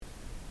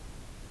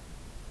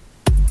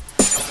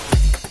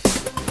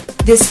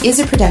This is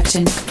a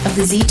production of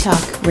the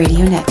Z-Talk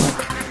Radio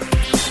Network.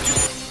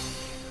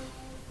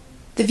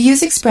 The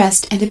views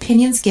expressed and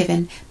opinions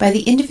given by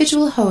the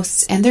individual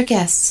hosts and their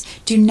guests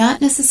do not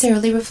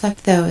necessarily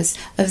reflect those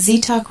of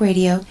Z-Talk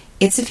Radio,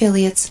 its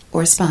affiliates,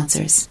 or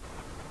sponsors.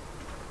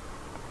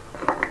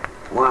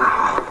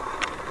 Wow.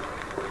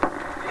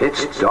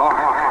 It's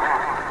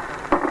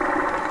dark.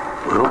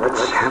 Well,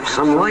 let's have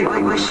some light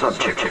on the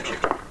subject.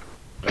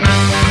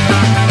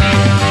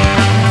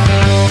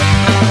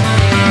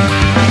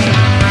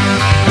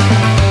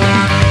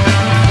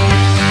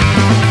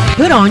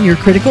 Put on your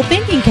critical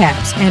thinking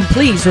caps and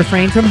please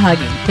refrain from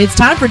hugging. It's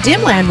time for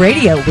Dimland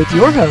Radio with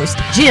your host,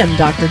 Jim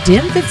Dr.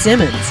 Dim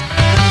Fitzsimmons.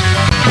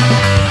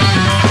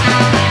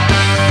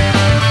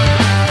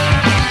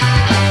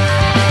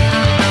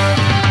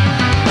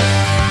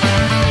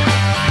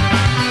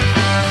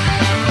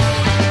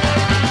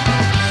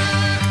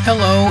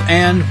 Hello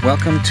and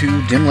welcome to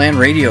Dimland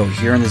Radio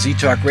here on the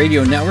Z-Talk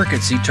Radio Network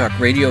at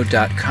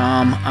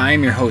ztalkradio.com.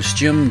 I'm your host,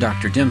 Jim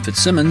Dr. Dim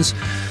Fitzsimmons.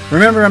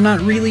 Remember, I'm not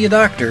really a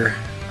doctor.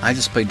 I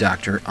just play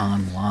doctor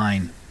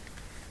online.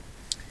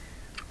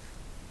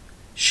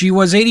 She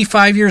was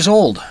 85 years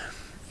old.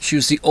 She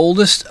was the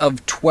oldest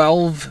of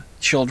 12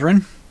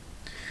 children.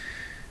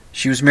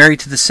 She was married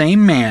to the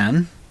same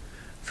man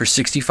for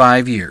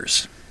 65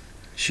 years.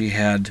 She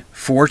had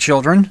 4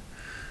 children,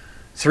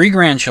 3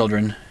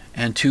 grandchildren,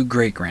 and 2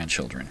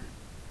 great-grandchildren.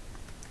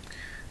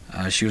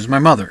 She was my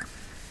mother,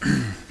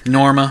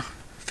 Norma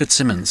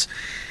Fitzsimmons.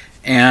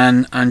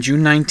 And on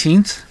June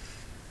 19th,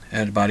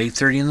 at about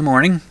 8:30 in the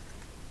morning,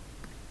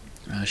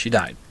 she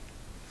died.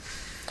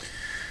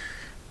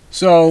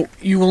 So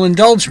you will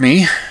indulge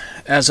me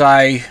as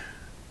I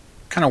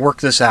kind of work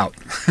this out,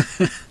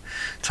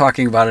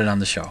 talking about it on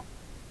the show.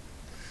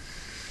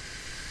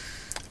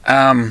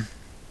 I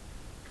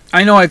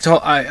know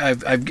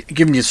I've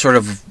given you sort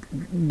of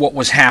what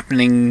was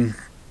happening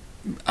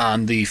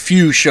on the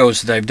few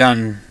shows that I've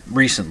done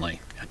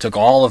recently. I took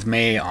all of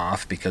May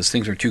off because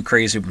things were too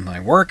crazy with my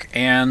work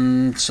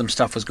and some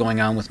stuff was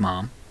going on with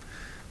Mom.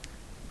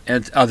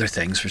 And other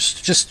things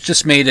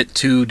just made it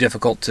too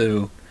difficult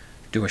to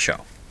do a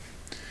show.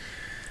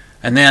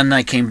 And then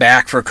I came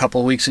back for a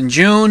couple of weeks in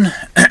June,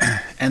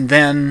 and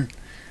then,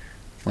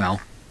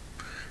 well,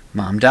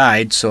 Mom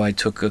died, so I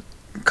took a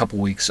couple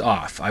weeks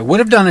off. I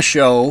would have done a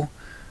show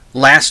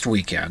last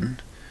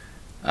weekend,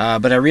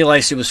 but I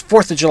realized it was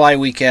 4th of July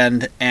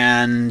weekend,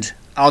 and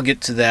I'll get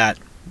to that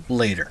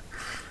later.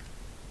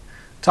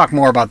 Talk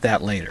more about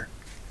that later.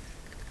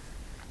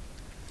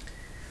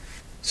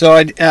 So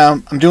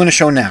I'm doing a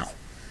show now.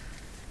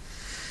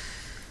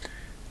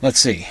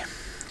 Let's see.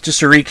 Just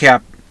to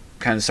recap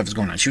kind of stuff that's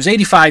going on. She was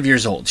 85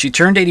 years old. She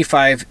turned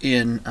 85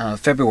 in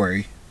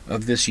February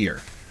of this year.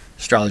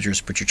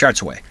 Astrologers, put your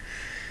charts away.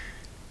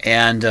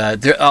 And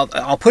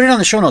I'll put it on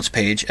the show notes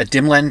page at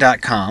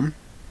dimland.com.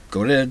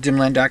 Go to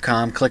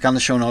dimland.com, click on the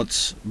show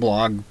notes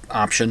blog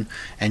option,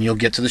 and you'll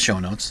get to the show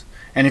notes.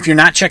 And if you're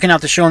not checking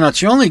out the show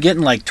notes, you're only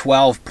getting like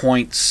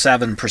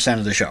 12.7%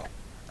 of the show.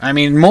 I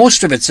mean,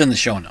 most of it's in the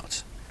show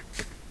notes.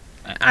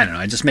 I don't know.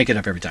 I just make it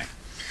up every time.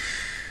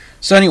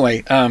 So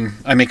anyway,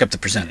 I make up the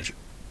percentage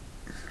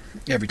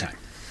every time.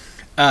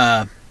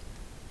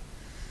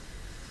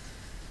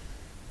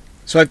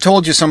 So I've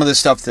told you some of the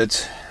stuff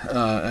that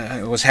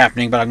was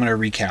happening, but I'm going to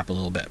recap a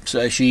little bit. So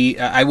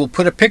I will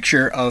put a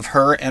picture of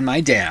her and my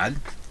dad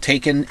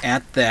taken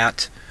at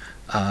that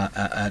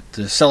at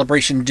the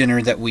celebration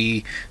dinner that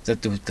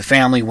the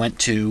family went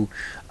to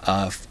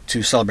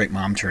celebrate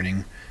Mom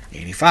turning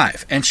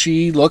 85. And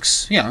she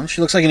looks like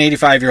an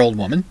 85-year-old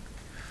woman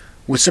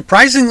with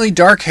surprisingly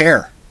dark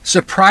hair.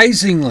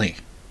 Surprisingly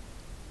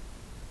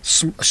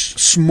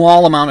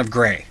small amount of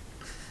gray.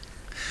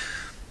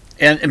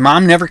 And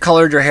Mom never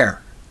colored her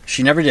hair.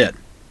 She never did.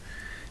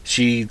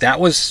 That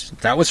was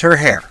her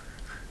hair.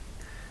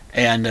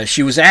 And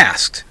she was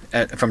asked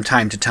from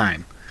time to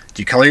time,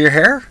 "Do you color your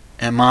hair?"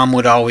 And Mom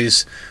would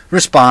always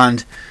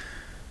respond,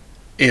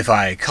 "If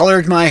I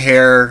colored my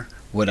hair,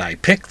 would I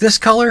pick this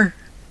color?"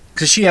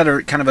 Because she had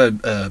a kind of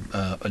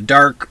a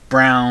dark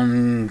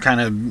brown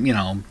kind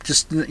of,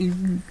 just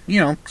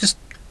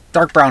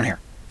dark brown hair.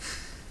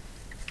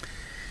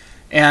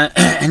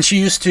 And she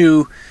used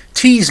to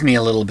tease me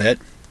a little bit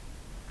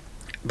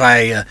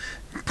by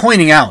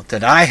pointing out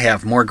that I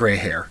have more gray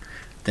hair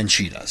than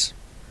she does.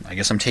 I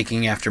guess I'm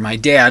taking after my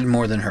dad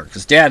more than her,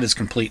 because Dad is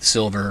complete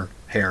silver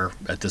hair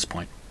at this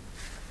point.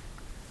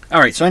 All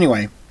right, so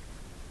anyway,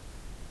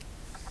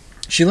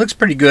 she looks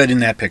pretty good in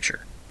that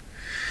picture.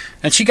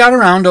 And she got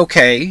around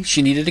okay.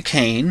 She needed a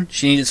cane.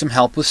 She needed some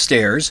help with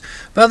stairs.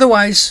 But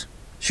otherwise,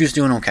 she was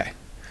doing okay.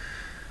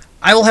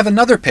 I will have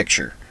another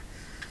picture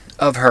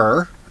of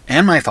her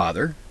and my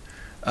father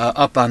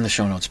up on the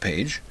show notes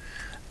page.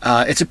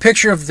 It's a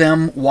picture of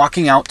them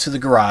walking out to the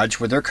garage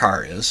where their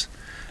car is.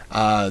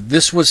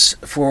 This was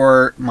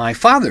for my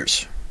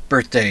father's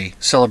birthday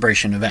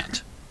celebration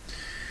event.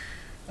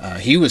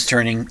 He was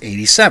turning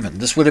 87.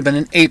 This would have been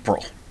in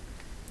April.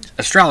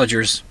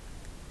 Astrologers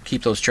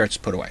keep those charts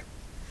put away.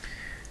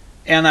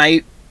 And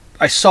I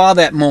I saw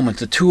that moment,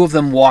 the two of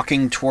them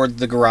walking toward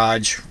the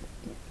garage,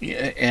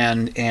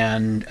 and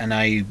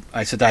I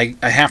said, I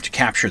have to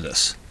capture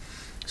this.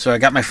 So I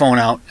got my phone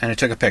out and I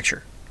took a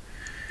picture.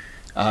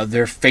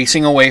 They're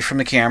facing away from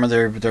the camera.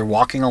 They're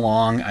walking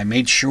along. I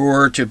made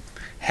sure to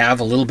have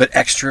a little bit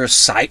extra of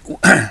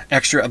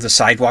the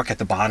sidewalk at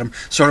the bottom,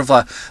 sort of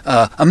a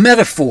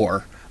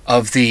metaphor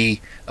of the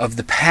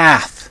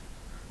path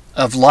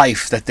of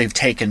life that they've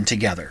taken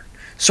together.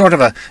 Sort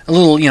of a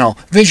little,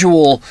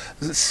 visual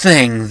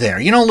thing there.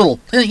 A little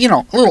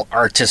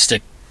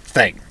artistic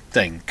thing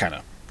kind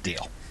of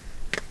deal.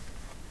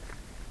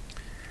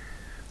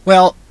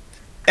 Well,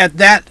 at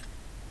that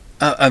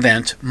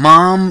event,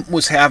 Mom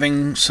was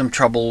having some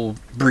trouble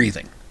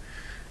breathing.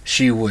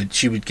 She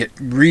would get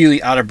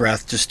really out of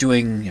breath just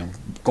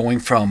going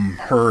from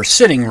her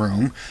sitting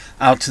room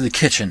out to the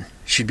kitchen.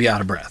 She'd be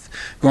out of breath.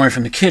 Going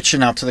from the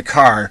kitchen out to the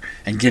car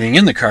and getting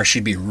in the car,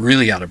 she'd be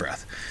really out of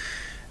breath.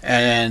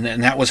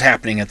 And that was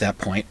happening at that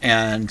point.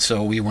 And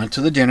so we went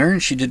to the dinner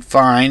and she did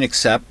fine,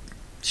 except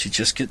she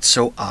just gets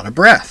so out of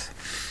breath.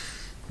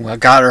 Well,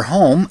 got her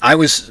home. I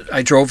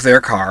drove their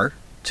car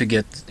to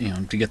get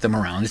them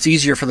around. It's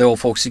easier for the old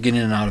folks to get in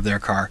and out of their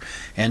car.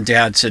 And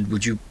Dad said,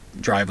 "Would you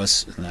drive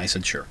us?" And I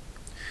said, "Sure."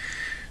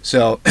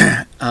 So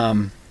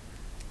got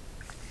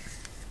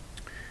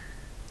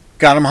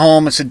him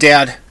home and said,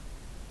 "Dad,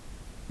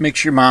 make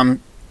sure Mom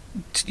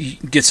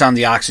gets on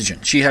the oxygen."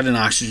 She had an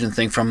oxygen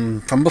thing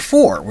from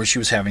before where she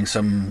was having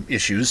some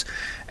issues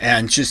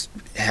and just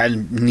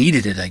hadn't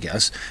needed it, I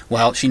guess.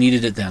 Well, she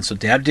needed it then. So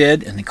Dad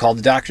did, and they called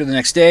the doctor the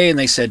next day and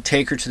they said,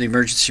 take her to the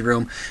emergency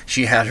room.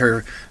 She had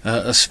her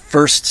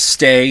first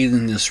stay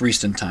in this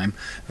recent time,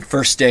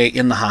 first stay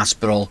in the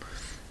hospital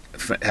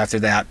after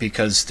that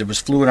because there was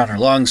fluid on her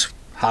lungs.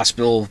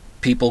 Hospital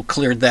people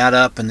cleared that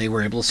up and they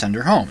were able to send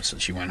her home. So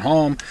she went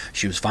home.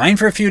 She was fine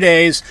for a few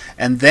days.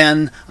 And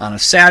then on a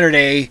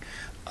Saturday,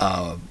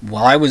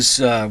 while I was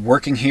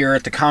working here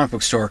at the comic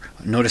book store,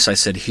 notice I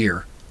said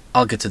here.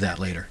 I'll get to that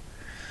later.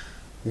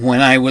 When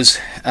I was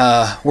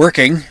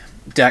working,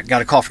 Dad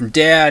got a call from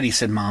Dad. He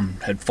said Mom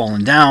had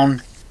fallen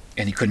down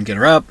and he couldn't get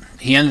her up.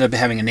 He ended up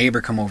having a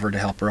neighbor come over to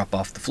help her up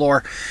off the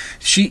floor.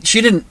 She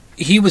didn't.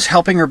 He was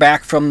helping her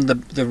back from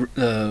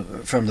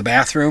the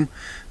bathroom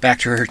back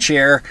to her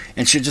chair,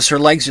 and her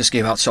legs just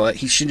gave out, so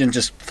she didn't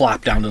just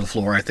flop down to the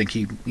floor. I think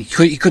he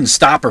couldn't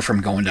stop her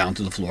from going down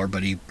to the floor,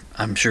 but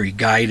I'm sure he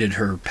guided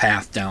her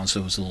path down so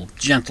it was a little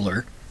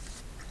gentler.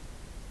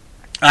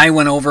 I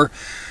went over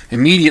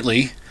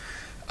immediately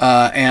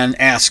and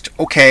asked,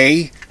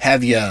 "Okay,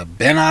 have you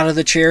been out of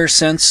the chair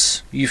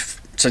since you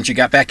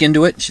got back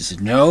into it?" She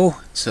said, "No."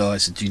 So I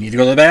said, "Do you need to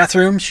go to the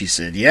bathroom?" She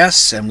said,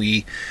 "Yes." And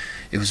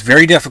it was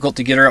very difficult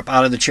to get her up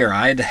out of the chair.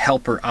 I had to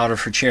help her out of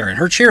her chair. And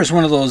her chair is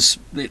one of those,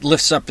 it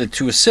lifts up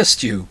to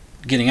assist you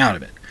getting out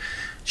of it.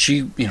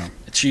 She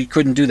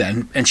couldn't do that.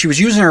 And she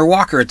was using her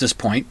walker at this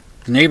point.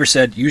 The neighbor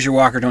said, "Use your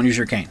walker, don't use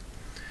your cane."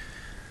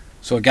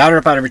 So I got her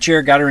up out of her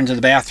chair, got her into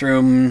the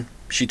bathroom.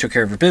 She took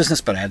care of her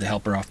business, but I had to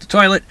help her off the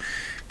toilet.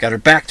 Got her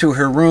back to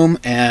her room,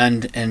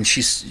 and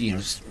she's,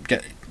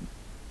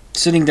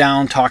 sitting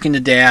down, talking to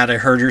Dad. I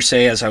heard her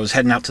say as I was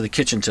heading out to the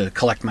kitchen to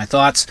collect my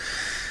thoughts,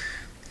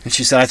 and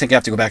she said, "I think I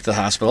have to go back to the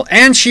hospital."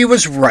 And she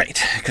was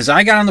right, because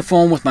I got on the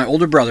phone with my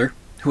older brother,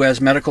 who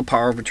has medical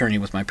power of attorney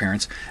with my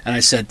parents, and I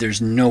said,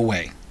 "There's no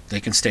way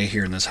they can stay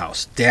here in this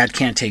house. Dad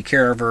can't take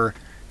care of her.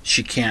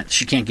 She can't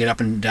get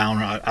up and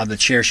down out of the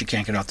chair. She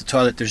can't get off the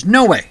toilet. There's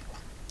no way."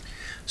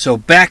 So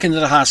back into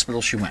the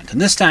hospital she went. And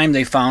this time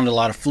they found a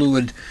lot of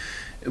fluid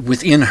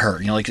within her.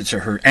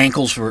 Her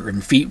ankles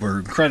and feet were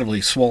incredibly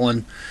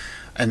swollen,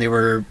 and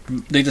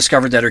they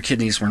discovered that her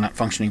kidneys were not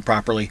functioning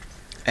properly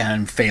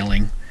and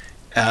failing.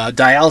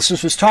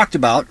 Dialysis was talked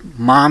about.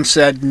 Mom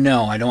said,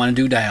 "No, I don't want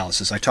to do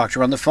dialysis." I talked to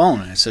her on the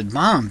phone, and I said,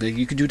 "Mom,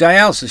 you could do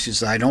dialysis." She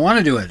said, "I don't want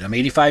to do it. I'm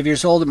 85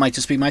 years old. It might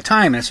just be my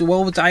time." And I said,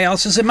 "Well, with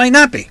dialysis, it might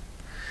not be."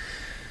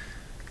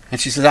 And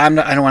she said, I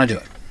don't want to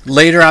do it.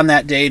 Later on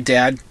that day,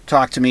 Dad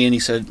talked to me, and he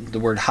said the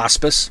word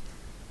hospice.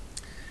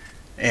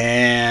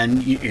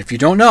 And if you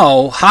don't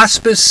know,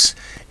 hospice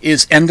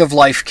is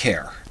end-of-life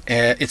care.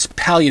 It's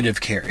palliative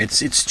care.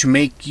 It's to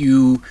make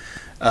you,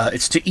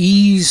 it's to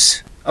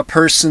ease a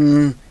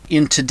person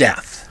into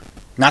death.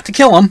 Not to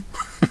kill them,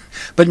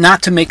 but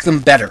not to make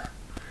them better.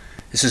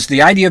 This is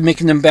the idea of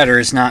making them better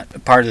is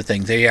not part of the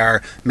thing. They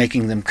are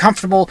making them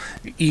comfortable,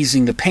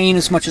 easing the pain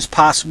as much as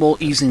possible,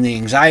 easing the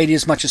anxiety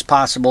as much as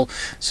possible,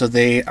 so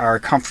they are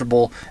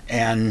comfortable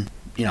and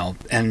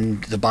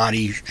the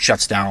body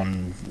shuts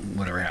down,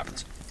 whatever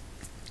happens.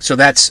 So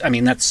that's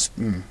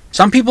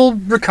some people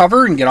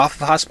recover and get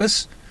off of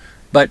hospice,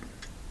 but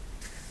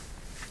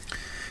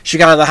she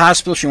got out of the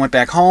hospital, she went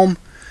back home,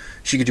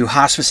 she could do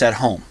hospice at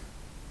home.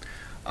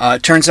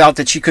 It turns out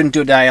that she couldn't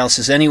do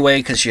dialysis anyway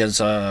because she has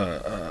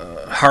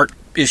heart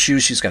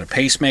issues. She's got a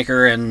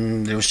pacemaker,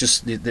 and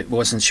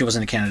she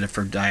wasn't a candidate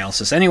for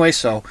dialysis anyway.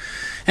 So,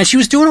 and she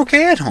was doing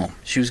okay at home.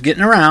 She was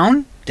getting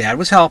around. Dad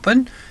was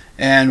helping,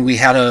 and we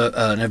had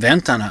an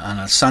event on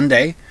a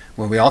Sunday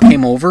where we all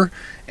came over,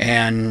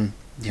 and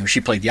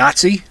she played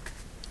Yahtzee,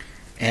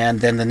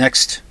 And then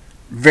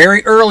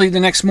very early the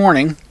next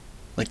morning,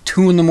 like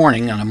 2 in the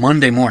morning on a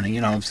Monday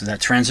morning, so that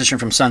transition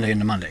from Sunday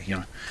into Monday,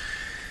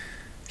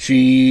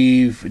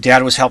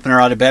 Dad was helping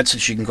her out of bed so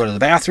she can go to the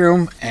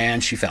bathroom,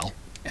 and she fell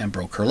and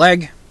broke her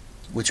leg,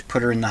 which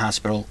put her in the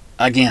hospital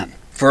again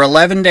for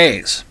 11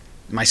 days.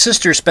 My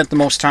sister spent the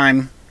most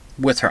time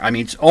with her. I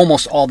mean, it's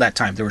almost all that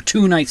time. There were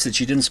 2 nights that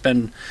she didn't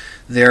spend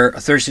there,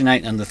 a Thursday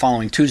night and the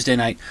following Tuesday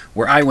night,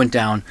 where I went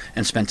down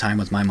and spent time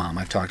with my mom.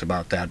 I've talked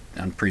about that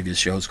on previous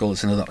shows. Go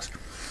listen to those.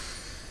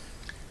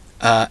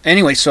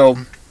 Anyway, so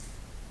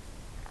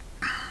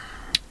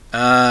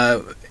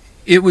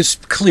it was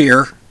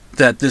clear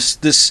that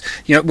this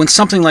when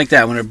something like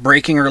that, when a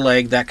breaking her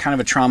leg, that kind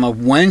of a trauma,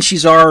 when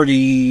she's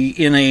already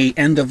in a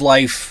end of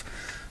life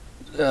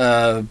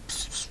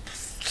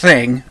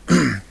thing,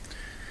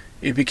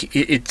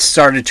 it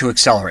started to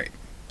accelerate.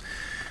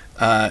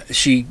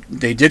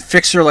 They did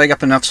fix her leg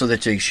up enough so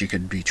that she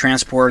could be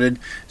transported,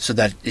 so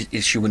that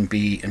she wouldn't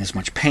be in as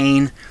much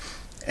pain.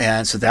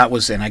 And so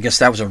I guess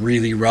that was a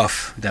really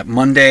rough, that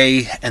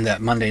Monday and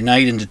that Monday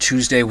night into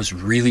Tuesday was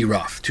really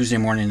rough. Tuesday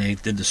morning they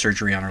did the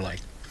surgery on her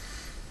leg.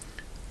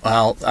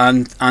 Well,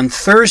 on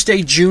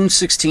Thursday, June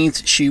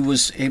 16th, she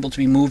was able to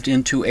be moved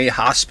into a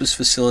hospice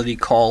facility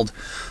called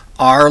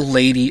Our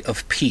Lady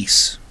of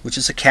Peace, which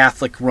is a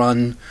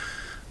Catholic-run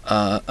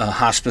a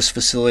hospice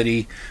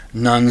facility.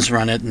 Nuns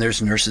run it, and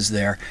there's nurses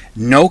there.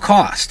 No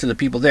cost to the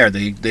people there.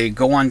 They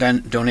go on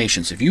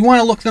donations. If you want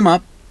to look them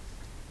up,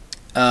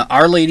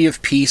 Our Lady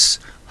of Peace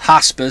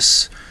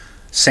Hospice,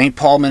 St.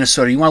 Paul,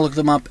 Minnesota. You want to look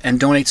them up and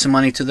donate some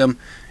money to them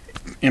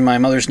in my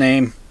mother's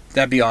name?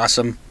 That'd be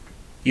awesome.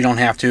 You don't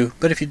have to,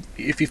 but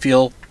if you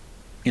feel,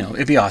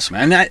 it'd be awesome.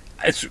 And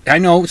I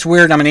know it's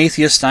weird. I'm an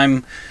atheist.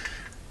 I'm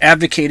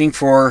advocating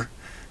for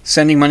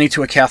sending money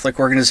to a Catholic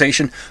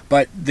organization,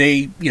 but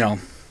it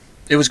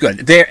was good.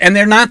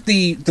 They're not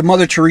the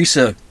Mother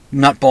Teresa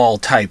nutball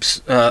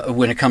types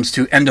when it comes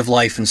to end of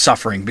life and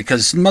suffering,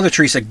 because Mother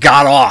Teresa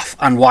got off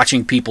on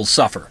watching people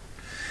suffer.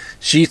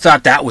 She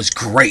thought that was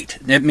great.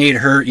 It made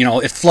her,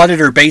 it flooded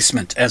her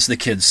basement, as the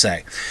kids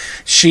say.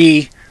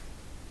 She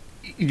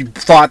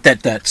thought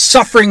that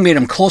suffering made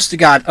him close to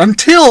God,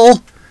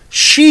 until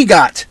she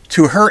got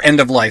to her end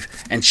of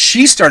life and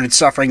she started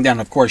suffering. Then,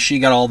 of course, she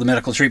got all the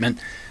medical treatment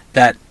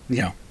that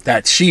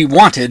she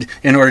wanted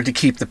in order to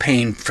keep the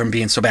pain from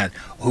being so bad.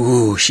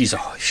 Ooh, she was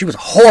a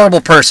horrible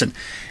person,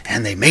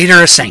 and they made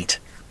her a saint.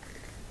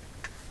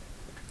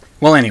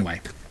 Well,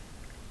 anyway.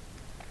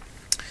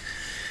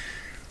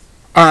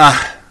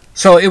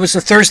 So it was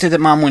a Thursday that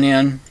Mom went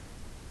in,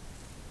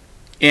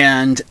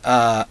 and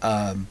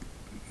I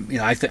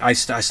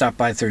stopped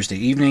by Thursday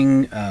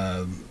evening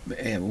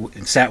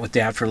and sat with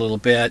Dad for a little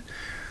bit.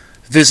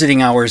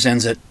 Visiting hours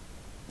ends at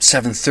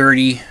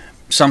 7:30.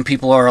 Some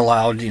people are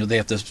allowed, they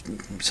have to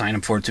sign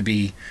up for it to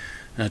be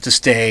to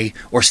stay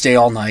or stay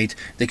all night.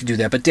 They could do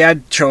that, but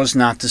Dad chose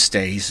not to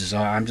stay. He says,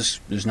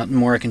 there's nothing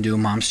more I can do.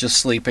 Mom's just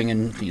sleeping,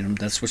 and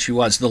that's what she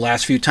was. The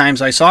last few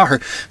times I saw her,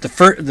 the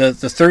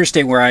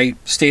Thursday where I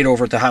stayed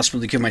over at the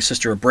hospital to give my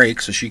sister a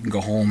break so she can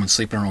go home and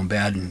sleep in her own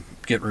bed and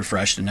get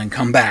refreshed, and then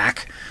come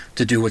back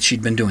to do what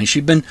she'd been doing.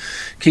 She'd been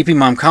keeping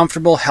Mom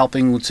comfortable,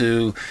 helping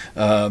to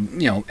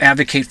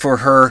advocate for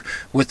her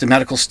with the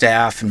medical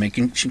staff,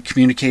 and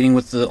communicating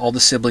with all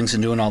the siblings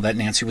and doing all that.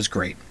 Nancy was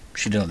great.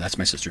 She did. That's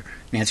my sister.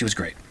 Nancy was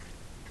great.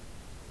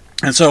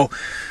 And so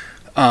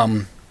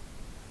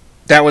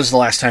that was the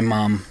last time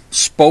Mom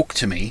spoke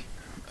to me.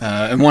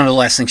 And one of the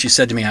last things she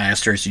said to me, I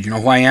asked her, "Do you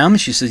know who I am?"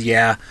 She said,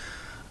 "Yeah,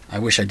 I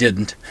wish I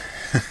didn't."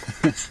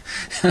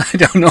 I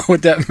don't know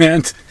what that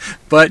meant,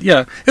 but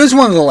it was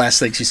one of the last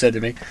things she said to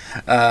me.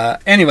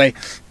 Anyway,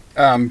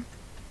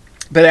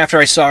 but after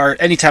I saw her,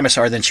 anytime I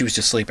saw her, then she was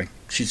just sleeping.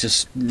 She's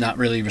just not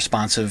really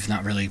responsive,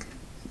 not really,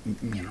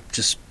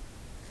 just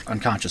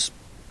unconscious,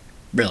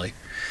 really.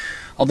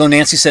 Although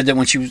Nancy said that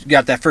when she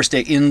got that first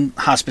day in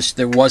hospice,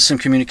 there was some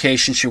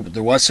communication,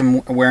 there was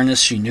some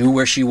awareness, she knew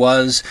where she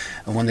was,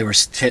 and when they were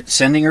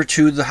sending her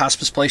to the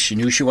hospice place, she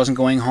knew she wasn't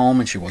going home,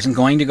 and she wasn't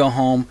going to go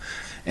home,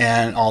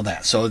 and all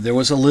that. So there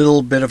was a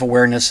little bit of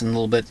awareness and a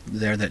little bit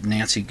there that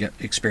Nancy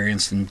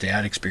experienced and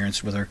Dad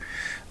experienced with her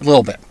a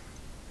little bit.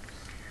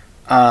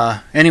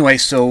 Anyway,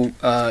 so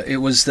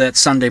it was that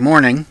Sunday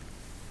morning.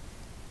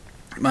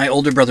 My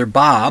older brother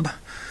Bob,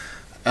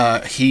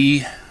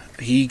 he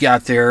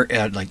got there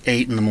at like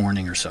 8 in the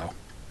morning or so,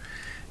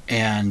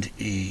 and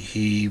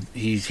he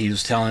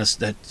was telling us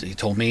that he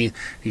told me,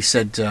 he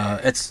said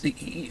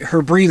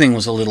her breathing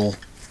was a little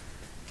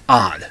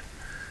odd.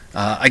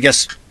 I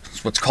guess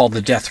it's what's called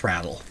the death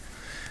rattle.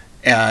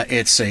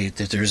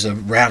 There's a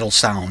rattle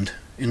sound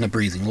in the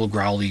breathing, a little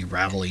growly,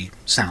 rattly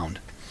sound.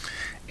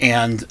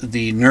 And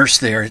the nurse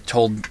there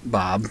told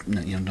Bob,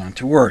 not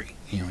to worry.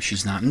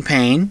 She's not in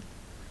pain.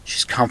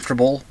 She's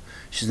comfortable.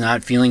 She's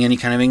not feeling any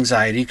kind of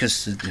anxiety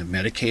because they're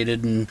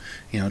medicated and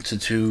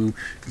to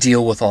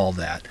deal with all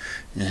that.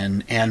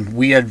 And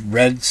we had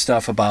read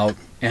stuff about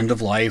end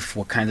of life,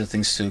 what kind of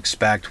things to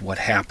expect, what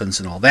happens,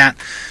 and all that.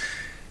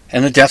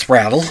 And the death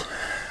rattle,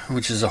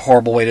 which is a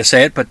horrible way to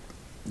say it, but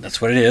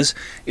that's what it is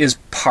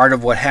part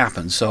of what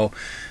happened. So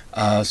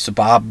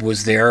Bob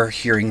was there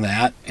hearing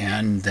that,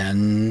 and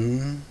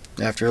then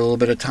after a little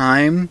bit of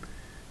time,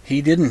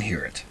 he didn't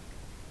hear it.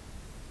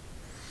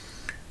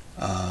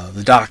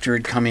 The doctor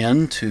had come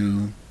in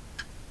to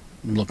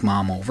look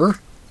Mom over,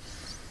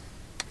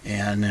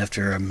 and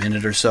after a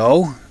minute or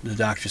so, the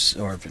doctor,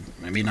 or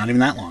maybe not even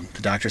that long,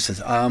 the doctor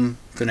says, I'm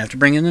going to have to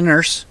bring in the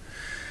nurse.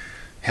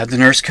 Had the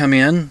nurse come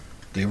in,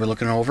 they were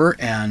looking over,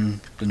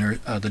 and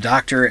the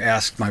doctor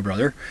asked my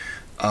brother,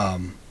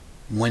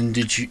 when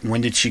did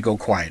she go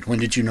quiet? When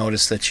did you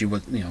notice that she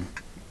was,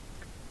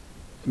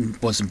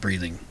 wasn't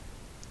breathing?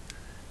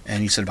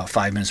 And he said about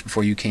 5 minutes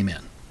before you came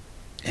in.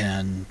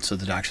 And so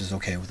the doctor says,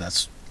 okay, well,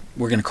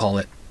 we're going to call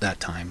it that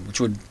time, which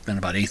would have been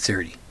about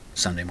 8:30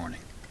 Sunday morning.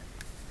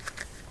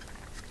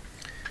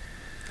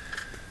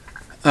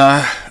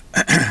 I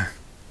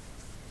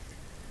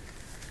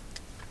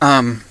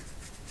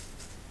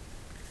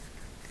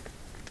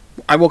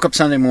woke up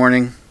Sunday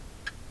morning,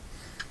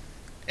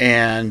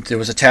 and there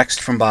was a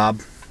text from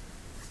Bob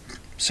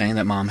saying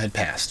that Mom had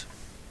passed.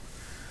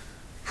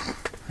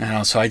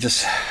 So I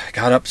just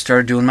got up,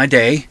 started doing my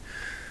day,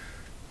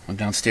 went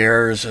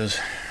downstairs, was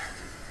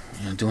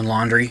doing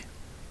laundry,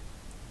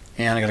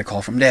 and I got a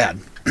call from Dad.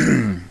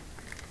 And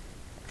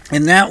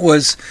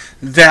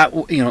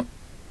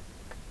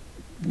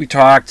we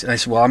talked, and I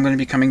said, well, I'm going to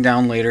be coming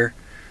down later.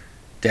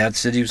 Dad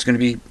said he was going to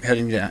be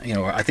heading down,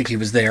 I think he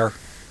was there.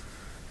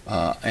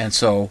 And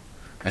so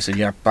I said,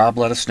 yeah, Bob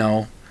let us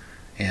know.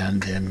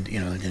 And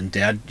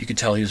Dad, you could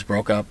tell he was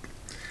broke up.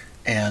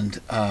 And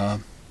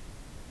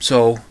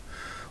so,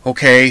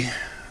 okay,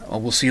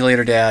 we'll see you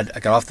later, Dad. I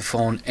got off the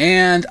phone,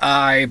 and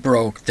I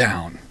broke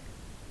down.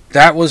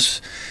 That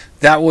was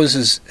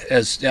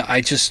as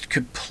I just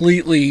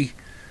completely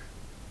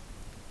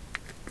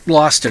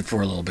lost it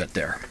for a little bit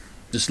there.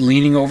 Just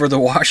leaning over the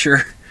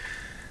washer,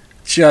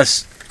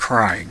 just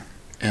crying,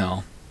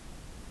 Yeah.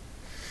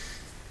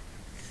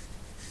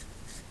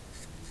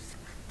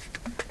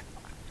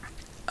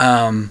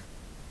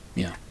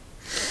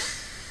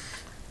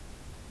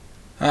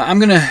 I'm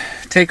gonna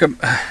take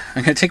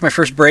my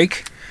first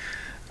break,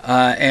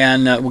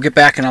 and we'll get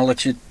back, and I'll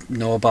let you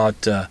know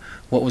about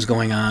what was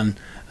going on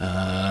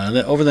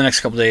over the next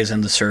couple of days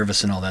and the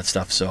service and all that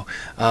stuff. So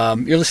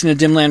you're listening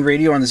to Dimland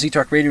Radio on the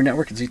Z-Talk Radio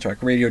Network at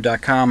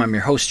ztalkradio.com. I'm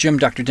your host, Jim,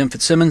 Dr. Dim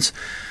Fitzsimmons.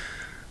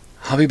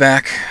 I'll be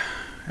back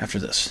after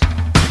this.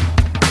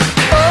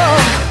 Oh,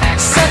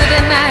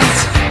 Saturday night,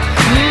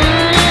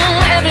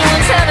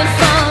 everyone's having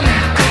fun.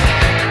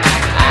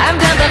 I'm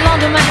down the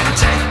laundromat,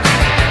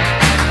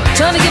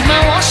 trying to get my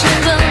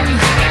washing done,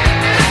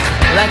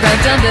 like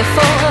I've done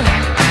before,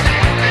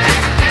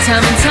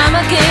 time and time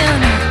again,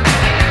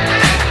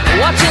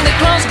 watching the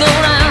clothes go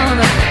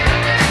round.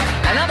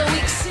 Another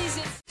week sees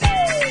it.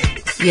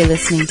 You're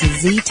listening to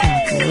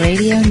Z-Talk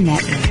Radio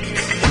Network.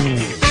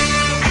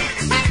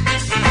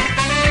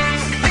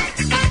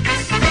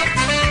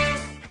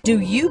 Do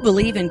you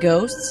believe in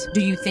ghosts? Do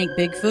you think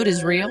Bigfoot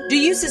is real? Do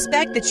you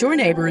suspect that your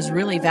neighbor is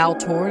really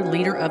Valtor,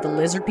 leader of the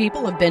lizard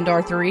people of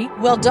Bendar 3?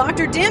 Well,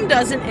 Dr. Dim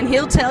doesn't, and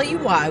he'll tell you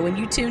why when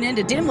you tune in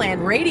to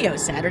Dimland Radio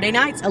Saturday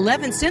nights,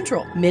 11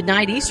 Central,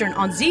 midnight Eastern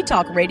on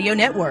Z-Talk Radio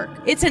Network.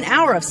 It's an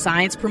hour of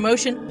science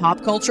promotion,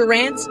 pop culture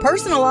rants,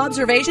 personal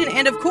observation,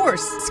 and of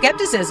course,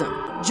 skepticism.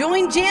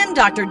 Join Jim,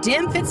 Dr.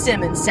 Dim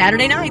Fitzsimmons,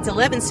 Saturday nights,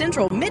 11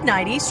 Central,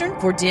 midnight Eastern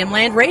for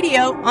Dimland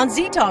Radio on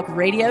Z-Talk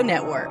Radio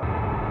Network.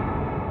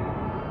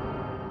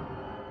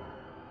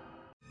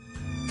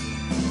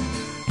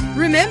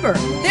 Remember,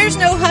 there's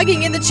no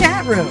hugging in the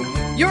chat room.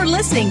 You're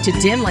listening to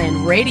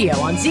Dimland Radio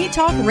on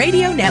Z-Talk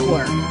Radio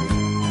Network.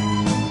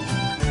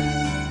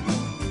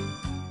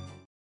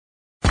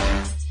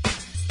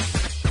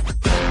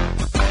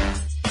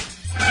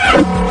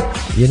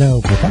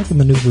 If I can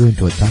maneuver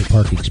into a tight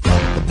parking spot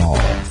at the mall,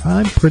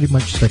 I'm pretty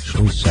much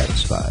sexually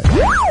satisfied.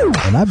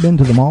 And I've been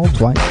to the mall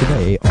twice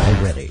today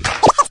already.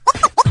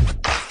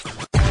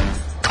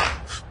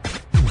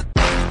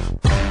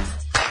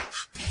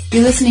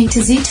 You're listening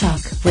to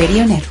Z-Talk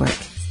Radio Network.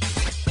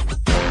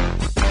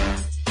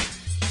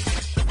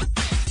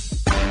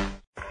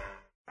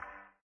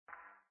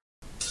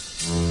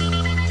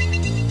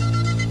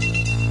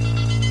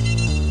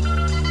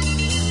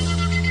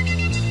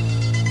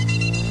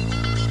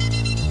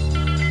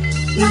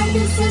 Life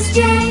is so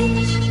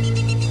strange.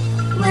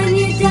 When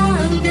you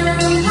don't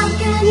know, how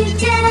can you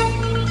tell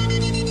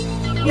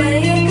where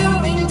you're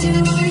going to?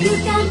 You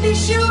can't be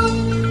sure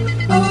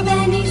of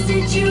any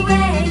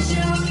situation.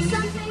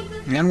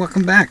 And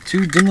welcome back to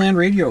Dimland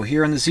Radio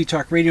here on the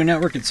Z-Talk Radio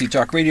Network at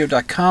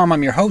ztalkradio.com.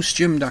 I'm your host,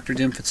 Jim, Dr.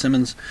 Dim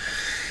Fitzsimmons.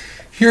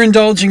 You're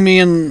indulging me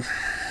in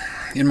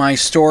my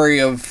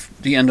story of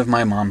the end of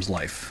my mom's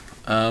life.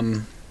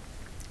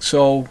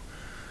 So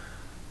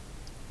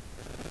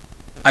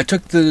I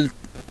took the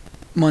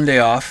Monday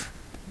off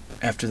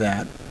after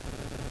that,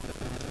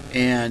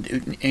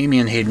 and Amy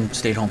and Hayden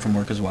stayed home from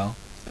work as well.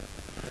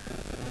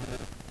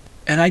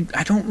 And I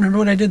don't remember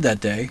what I did that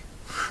day.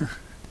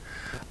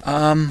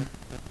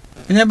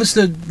 And that was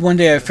the one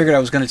day I figured I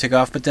was going to take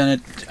off, but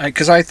then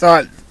because I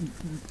thought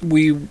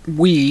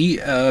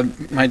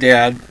my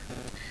dad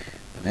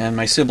and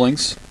my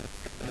siblings,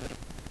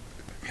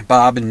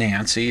 Bob and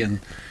Nancy, and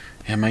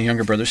my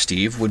younger brother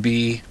Steve would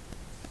be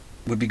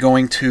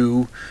going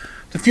to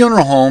the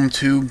funeral home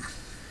to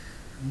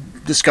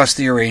discuss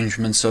the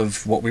arrangements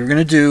of what we were going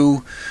to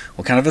do,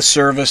 what kind of a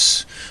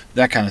service,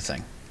 that kind of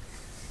thing.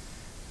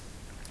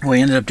 We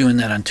ended up doing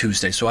that on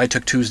Tuesday, so I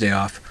took Tuesday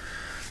off.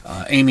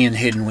 Amy and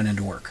Hayden went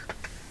into work.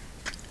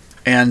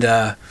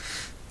 And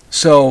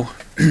so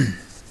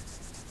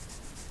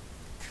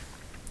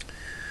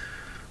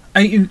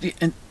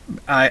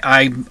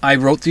I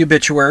wrote the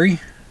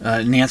obituary.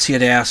 Nancy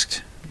had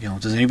asked,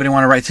 does anybody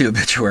want to write the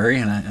obituary?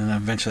 And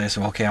eventually I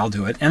said, okay, I'll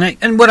do it.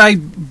 And what I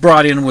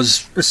brought in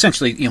was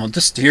essentially,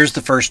 just here's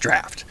the first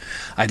draft.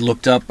 I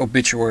looked up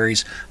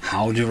obituaries,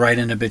 how to write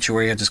an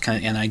obituary. I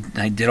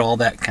did all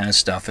that kind of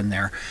stuff in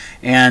there.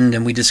 And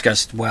then we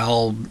discussed,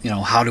 how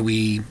do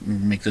we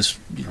make this?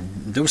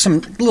 There were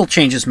some little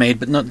changes made,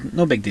 but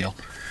no big deal.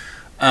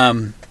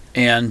 There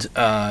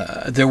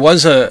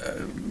was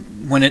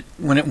when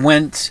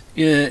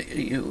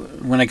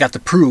I got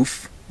the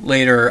proof.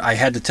 Later, I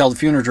had to tell the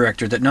funeral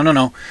director that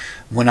no.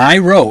 When I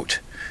wrote,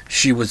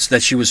 she was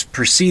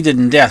preceded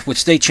in death,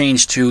 which they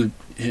changed to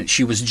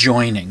she was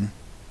joining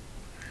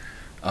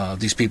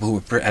these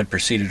people who had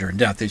preceded her in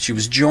death. That she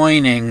was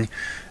joining,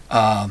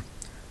 her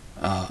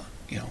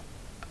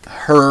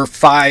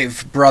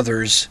 5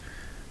 brothers,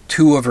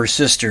 2 of her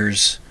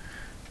sisters,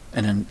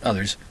 and then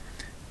others,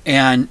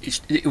 and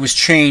it was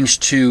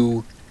changed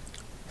to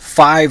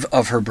 5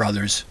 of her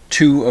brothers,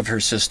 2 of her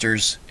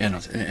sisters, and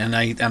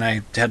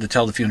I had to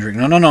tell the funeral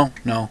director,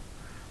 no.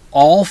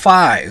 All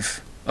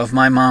 5 of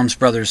my mom's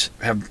brothers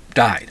have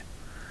died.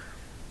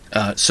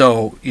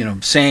 So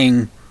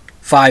saying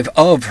 5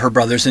 of her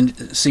brothers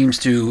seems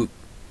to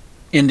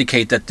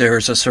indicate that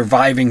there's a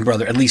surviving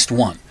brother, at least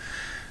one.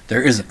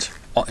 There isn't.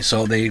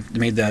 So they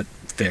made that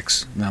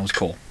fix, and that was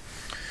cool.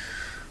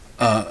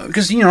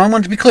 Because I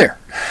wanted to be clear.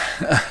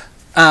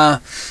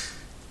 So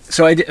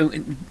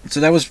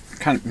that was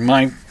kind of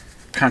my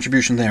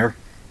contribution there.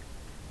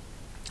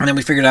 And then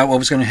we figured out what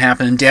was going to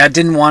happen. And Dad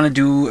didn't want to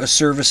do a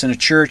service in a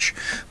church,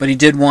 but he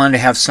did want to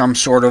have some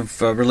sort of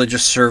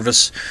religious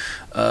service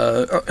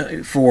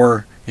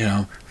for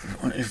the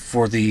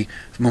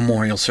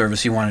memorial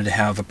service. He wanted to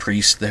have a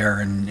priest there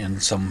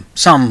and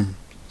something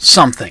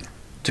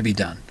to be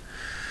done.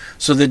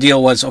 So the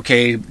deal was,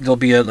 okay, there'll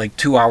be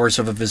 2 hours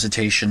of a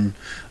visitation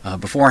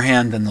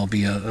beforehand, then there'll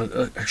be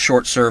a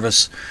short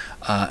service,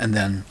 and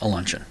then a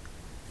luncheon.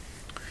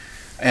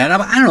 And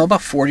I don't know,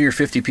 about 40 or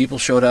 50 people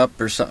showed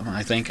up or something,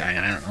 I think. I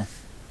don't know.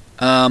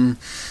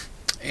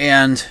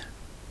 And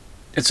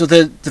so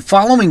the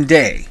following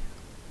day,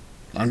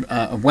 on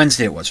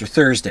Wednesday it was, or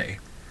Thursday,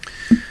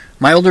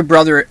 my older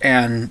brother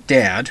and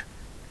Dad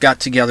got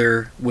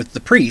together with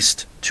the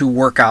priest to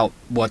work out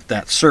what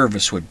that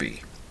service would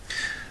be.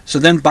 So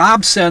then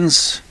Bob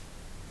sends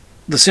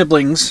the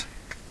siblings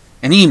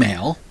an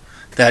email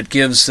that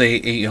gives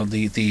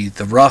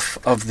the rough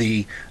of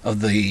the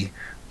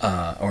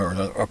or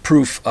a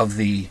proof of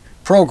the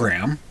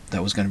program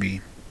that was going to be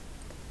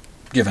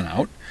given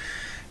out,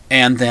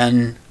 and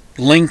then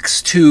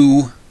links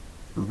to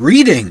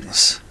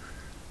readings.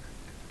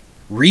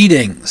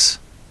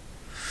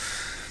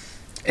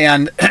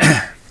 And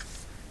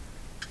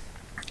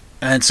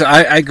so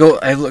I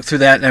looked through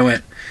that and I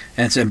went,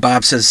 and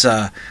Bob says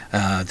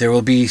there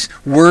will be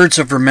words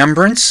of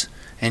remembrance,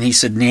 and he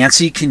said,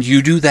 Nancy, can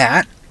you do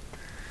that?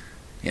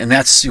 And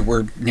that's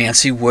where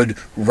Nancy would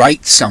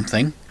write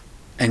something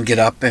and get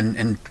up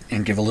and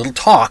give a little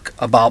talk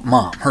about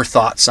Mom, her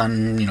thoughts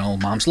on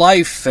Mom's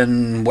life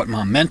and what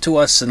Mom meant to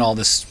us and all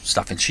this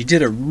stuff. And she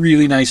did a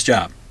really nice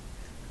job,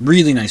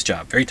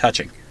 very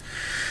touching.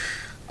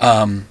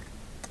 And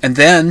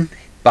then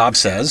Bob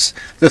says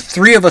the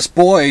 3 of us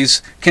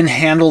boys can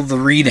handle the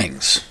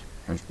readings,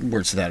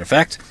 words to that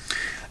effect.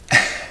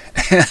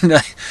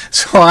 And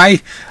so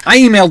I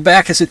emailed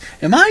back. I said,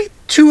 am I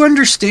to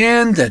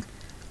understand that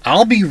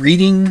I'll be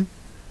reading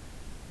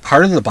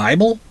part of the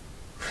Bible?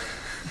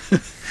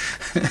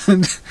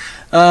 And,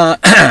 well,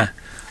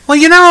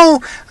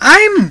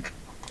 I'm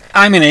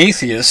an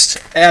atheist,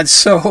 and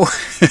so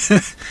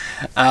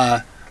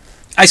I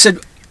said,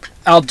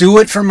 I'll do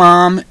it for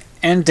Mom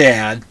and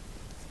Dad.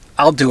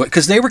 I'll do it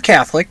because they were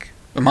Catholic.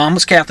 Mom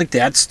was Catholic,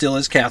 Dad still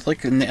is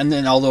Catholic, and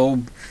then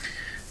although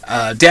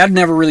Dad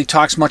never really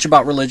talks much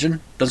about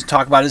religion, doesn't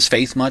talk about his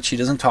faith much, he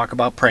doesn't talk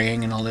about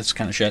praying and all this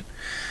kind of shit.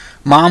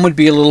 Mom would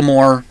be a little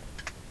more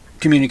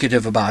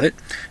communicative about it,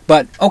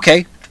 but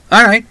okay,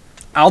 all right.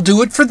 I'll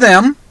do it for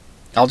them.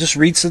 I'll just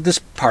read this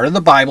part of the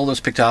Bible that was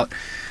picked out.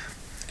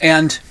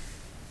 And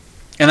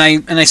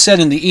I said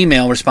in the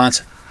email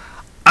response,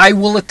 I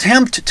will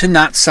attempt to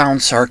not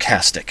sound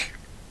sarcastic.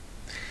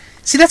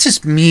 See, that's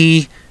just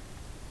me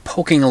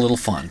poking a little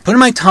fun, putting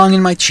my tongue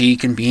in my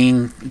cheek and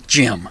being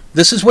Jim.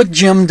 This is what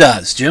Jim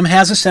does. Jim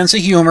has a sense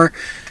of humor.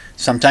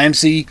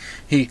 Sometimes he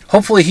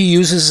hopefully he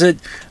uses it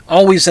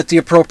always at the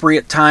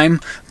appropriate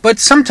time, but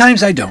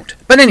sometimes I don't.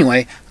 But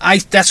anyway,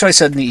 that's what I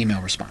said in the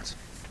email response.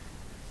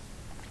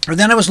 But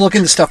then I was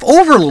looking the stuff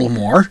over a little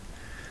more.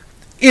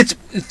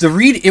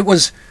 It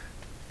was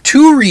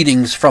 2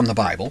 readings from the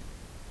Bible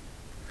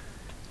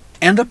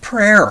and a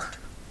prayer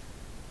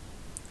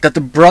that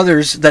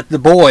the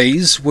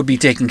boys would be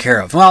taken care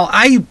of. Well,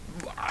 I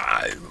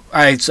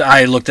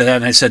looked at that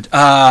and I said,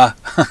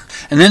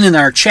 and then in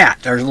our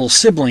chat, our little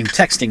sibling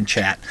texting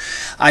chat,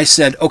 I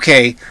said,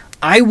 okay,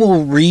 I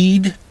will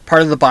read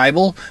part of the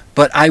Bible,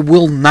 but I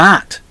will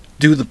not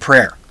do the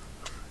prayer.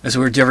 As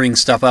we were divvying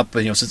stuff up,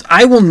 says,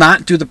 I will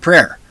not do the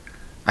prayer.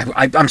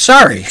 I'm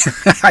sorry.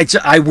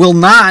 I will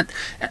not.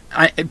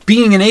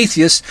 Being an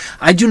atheist,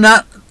 I do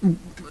not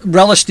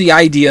relish the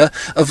idea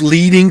of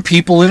leading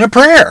people in a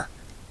prayer.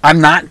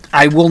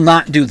 I will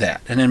not do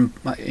that. And then,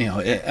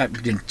 I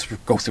didn't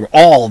go through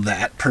all of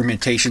that,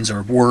 permutations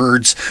or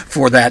words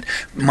for that,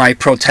 my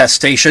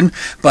protestation.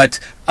 But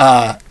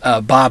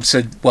Bob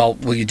said, well,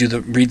 will you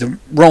read the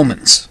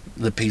Romans,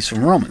 the piece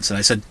from Romans? And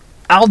I said,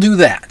 I'll do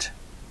that.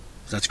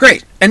 So that's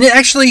great. And it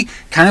actually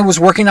kind of was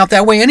working out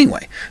that way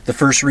anyway. The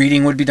first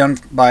reading would be done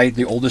by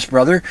the oldest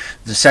brother.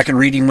 The second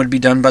reading would be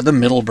done by the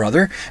middle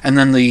brother. And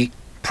then the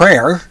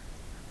prayer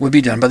would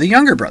be done by the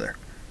younger brother,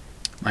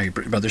 my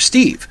brother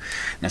Steve.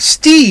 Now,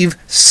 Steve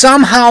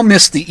somehow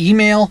missed the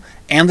email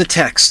and the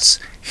texts.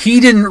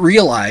 He didn't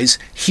realize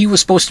he was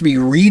supposed to be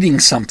reading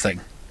something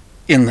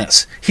in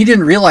this. He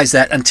didn't realize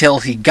that until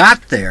he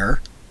got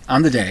there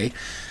on the day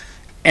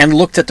and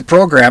looked at the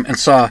program and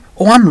saw,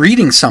 oh, I'm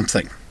reading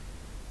something.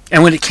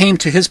 And when it came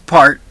to his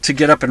part to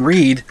get up and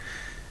read,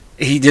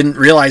 he didn't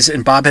realize it,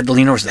 and Bob had to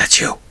lean over and say,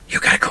 that's you. You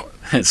got to go.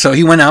 And so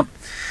he went up.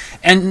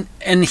 And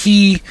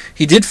he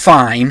did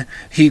fine.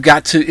 He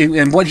got to,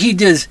 and what he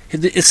did,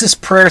 it's this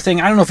prayer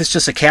thing. I don't know if it's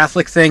just a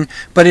Catholic thing,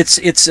 but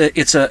it's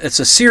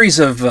a series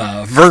of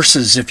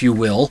verses, if you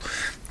will,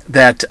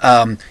 that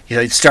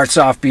it starts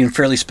off being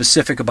fairly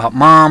specific about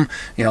mom.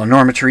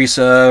 Norma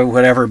Teresa,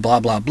 whatever, blah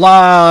blah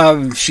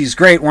blah. She's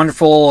great,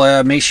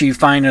 wonderful. May she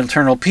find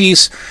eternal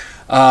peace.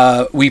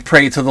 We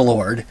pray to the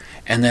Lord.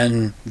 And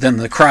then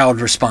the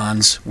crowd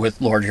responds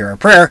with, Lord, hear our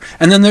prayer.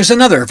 And then there's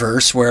another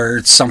verse where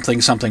it's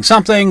something, something,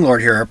 something,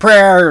 Lord, hear our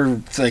prayer.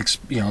 Thanks,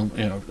 we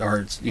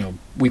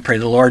pray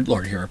to the Lord,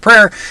 Lord, hear our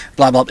prayer,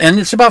 blah, blah. And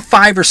it's about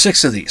 5 or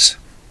 6 of these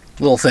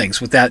little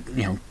things with that,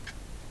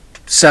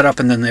 set up,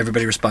 and then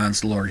everybody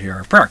responds, Lord, hear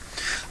our prayer.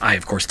 I,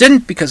 of course,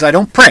 didn't because I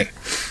don't pray.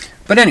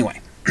 But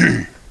anyway,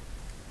 the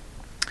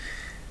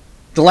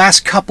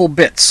last couple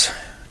bits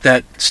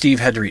that Steve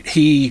had to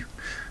read,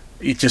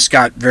 it just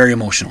got very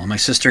emotional. My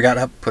sister got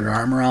up, put her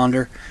arm around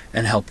her,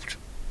 and helped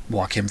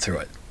walk him through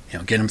it,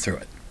 get him through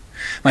it.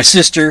 My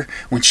sister,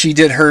 when she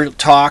did her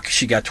talk,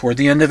 she got toward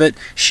the end of it,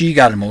 she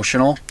got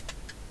emotional,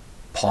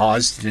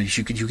 paused,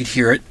 you could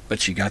hear it,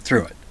 but she got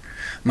through it.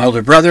 My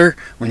older brother,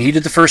 when he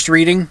did the first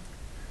reading,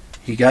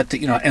 he got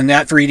to, and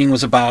that reading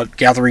was about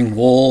gathering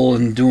wool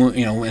and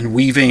doing, and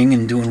weaving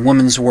and doing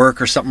women's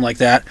work or something like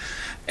that.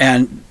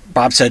 And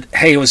Bob said,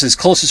 hey, it was as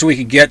close as we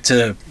could get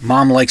to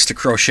Mom likes to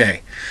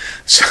crochet.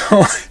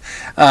 So,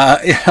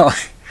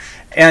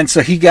 and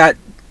so he got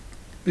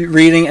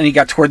reading and he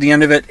got toward the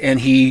end of it and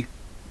he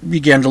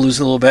began to lose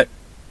a little bit,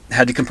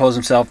 had to compose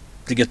himself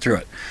to get through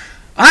it.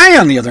 I,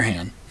 on the other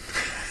hand,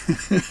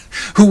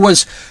 who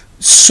was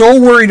so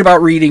worried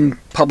about reading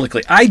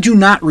publicly, I do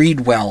not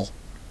read well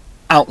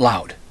out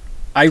loud.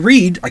 I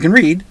can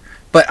read,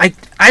 but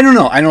I don't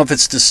know. I don't know if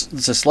it's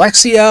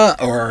dyslexia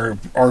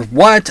or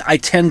what. I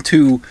tend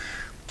to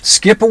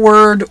skip a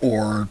word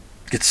or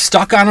get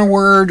stuck on a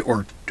word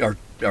or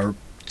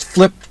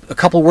flip a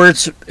couple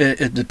words,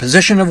 the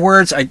position of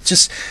words.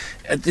 It's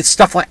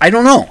stuff like, I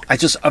don't know.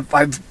 I've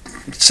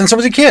since I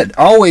was a kid,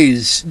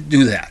 always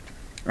do that,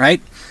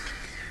 right?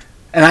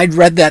 And I'd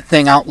read that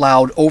thing out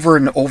loud over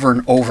and over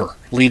and over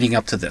leading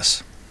up to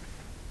this.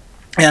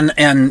 And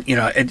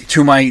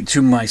to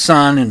my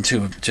son and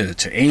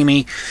to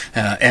Amy,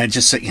 and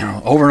just over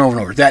and over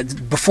and over.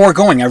 That before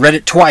going, I read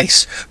it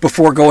twice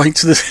before going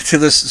to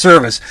this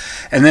service,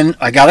 and then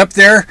I got up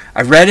there,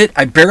 I read it.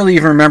 I barely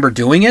even remember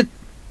doing it.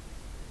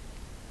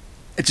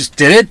 I just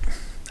did it.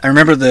 I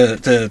remember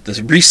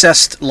the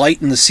recessed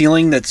light in the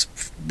ceiling that's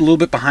a little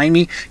bit behind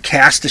me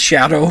cast a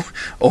shadow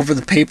over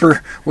the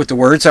paper with the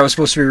words I was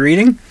supposed to be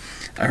reading.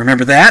 I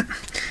remember that,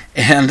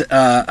 and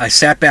I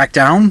sat back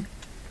down.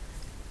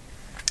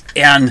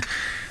 And,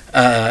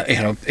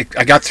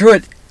 I got through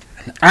it.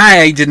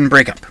 I didn't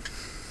break up.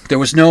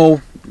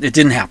 It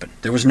didn't happen.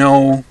 There was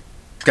no,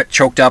 got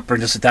choked up or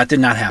just, that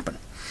did not happen.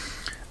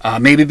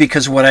 Maybe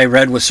because what I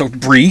read was so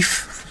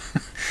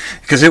brief,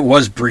 because it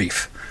was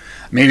brief.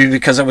 Maybe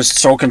because I was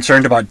so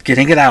concerned about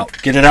getting it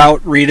out,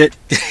 read it,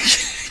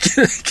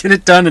 get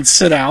it done and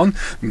sit down.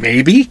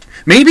 Maybe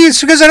it's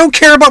because I don't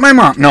care about my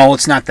mom. No,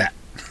 it's not that.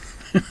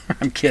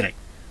 I'm kidding.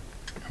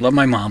 Love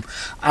my mom.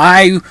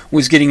 I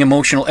was getting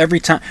emotional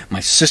every time. My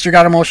sister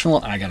got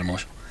emotional. I got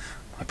emotional.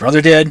 My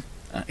brother did.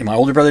 My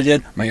older brother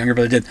did. My younger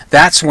brother did.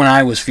 That's when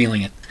I was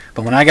feeling it.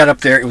 But when I got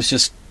up there, it was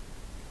just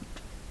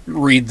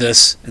read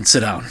this and sit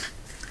down.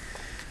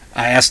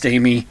 I asked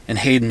Amy and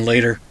Hayden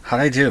later,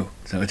 how'd I do?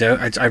 So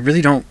I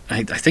really don't.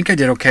 I think I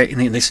did okay.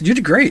 And they said, you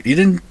did great. You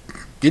didn't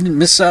didn't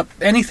miss up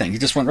anything. You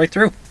just went right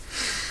through.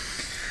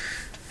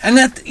 And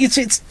that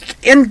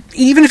and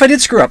even if I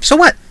did screw up, so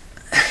what?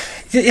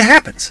 It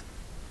happens.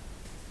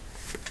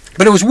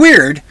 But it was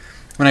weird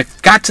when I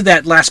got to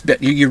that last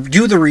bit. You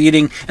do the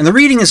reading, and the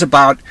reading is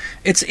about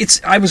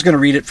I was going to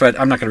read it, but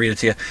I'm not going to read it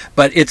to you.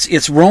 But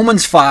it's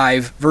Romans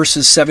 5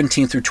 verses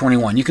 17 through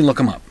 21. You can look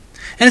them up.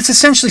 And it's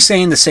essentially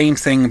saying the same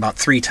thing about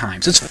 3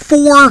 times. It's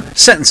 4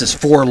 sentences,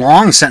 4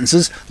 long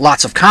sentences,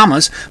 lots of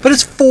commas, but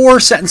it's 4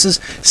 sentences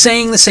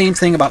saying the same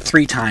thing about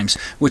 3 times,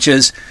 which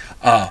is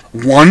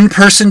one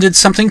person did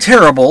something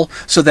terrible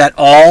so that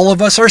all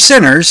of us are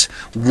sinners.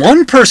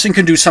 One person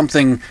can do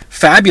something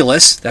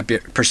fabulous, that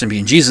person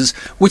being Jesus,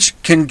 which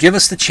can give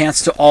us the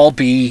chance to all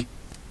be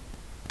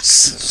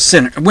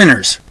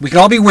winners. We can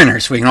all be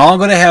winners. We can all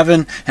go to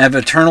heaven, have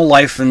eternal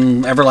life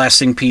and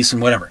everlasting peace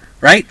and whatever.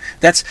 Right?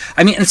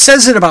 It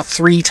says it about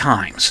 3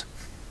 times.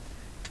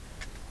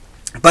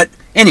 But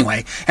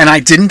anyway, and I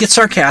didn't get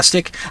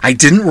sarcastic. I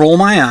didn't roll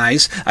my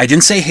eyes. I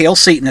didn't say Hail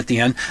Satan at the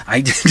end. I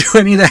didn't do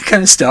any of that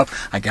kind of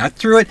stuff. I got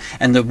through it.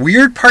 And the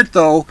weird part,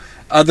 though,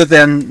 other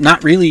than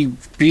not really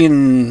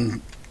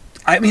being...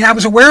 I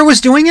was aware I was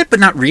doing it, but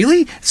not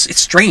really. It's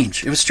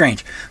strange. It was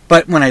strange.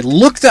 But when I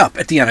looked up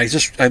at the end,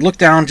 I looked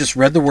down, just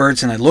read the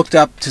words, and I looked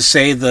up to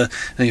say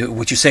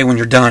what you say when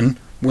you're done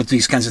with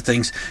these kinds of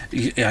things.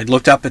 I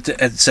looked up at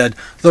it said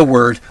the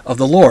word of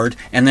the Lord,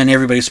 and then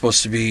everybody's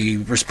supposed to be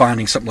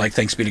responding something like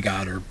thanks be to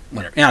God or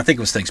whatever. Yeah, I think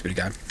it was thanks be to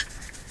God.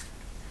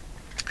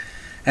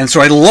 And so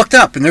I looked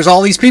up, and there's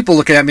all these people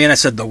looking at me, and I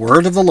said the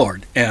word of the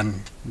Lord,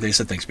 and they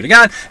said thanks be to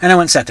God, and I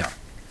went and sat down.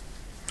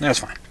 That was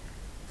fine.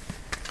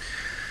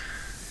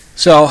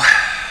 So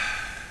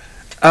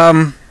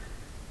there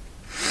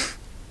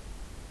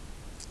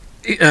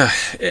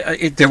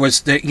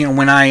was,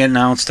 when I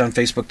announced on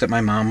Facebook that my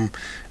mom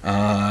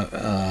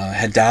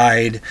had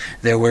died,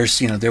 there were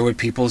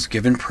people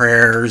giving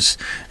prayers,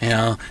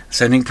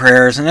 sending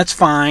prayers, and that's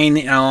fine.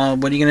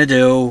 What are you going to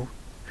do?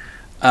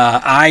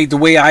 The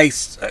way I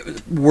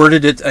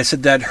worded it, I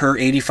said that her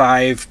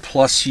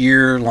 85+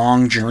 year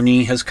long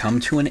journey has come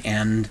to an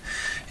end,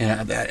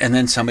 and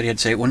then somebody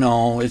had say, well,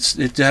 no,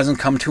 it hasn't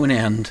come to an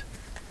end.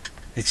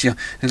 It's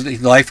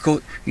life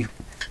goes.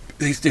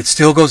 It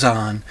still goes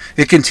on.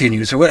 It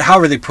continues, or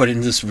however they put it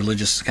in this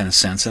religious kind of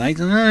sense. And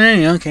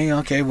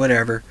okay,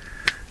 whatever.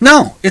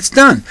 No, it's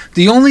done.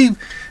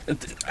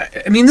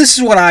 This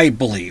is what I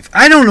believe.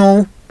 I don't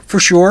know for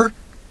sure.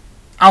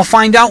 I'll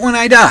find out when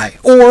I die,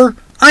 or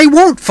I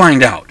won't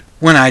find out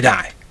when I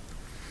die.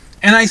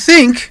 And I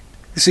think,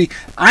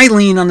 I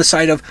lean on the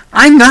side of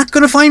I'm not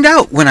going to find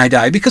out when I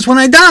die, because when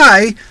I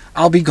die,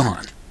 I'll be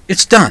gone.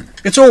 It's done.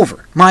 It's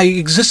over. My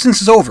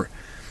existence is over.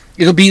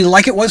 It'll be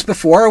like it was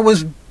before I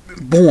was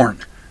born.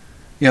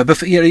 I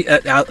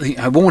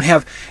won't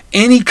have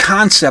any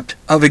concept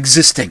of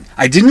existing.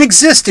 I didn't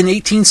exist in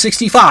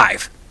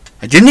 1865.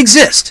 I didn't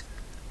exist.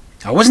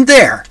 I wasn't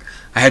there.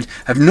 I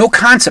have no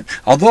concept.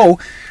 Although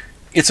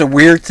it's a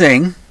weird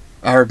thing,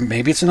 or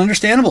maybe it's an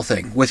understandable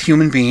thing with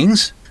human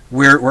beings.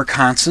 We're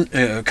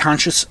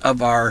conscious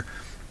of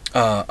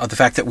of the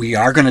fact that we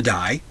are going to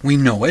die. We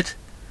know it.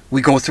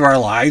 We go through our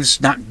lives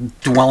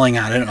not dwelling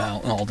on it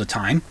all the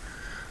time.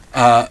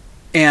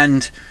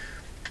 And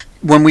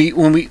when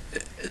we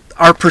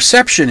our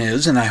perception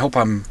is, and I hope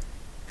I'm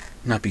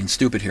not being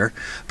stupid here,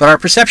 but our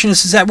perception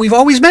is that we've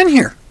always been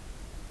here.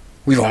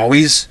 We've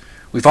always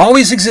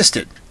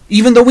existed,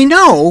 even though we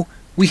know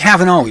we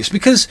haven't always,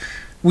 because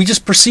we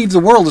just perceive the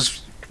world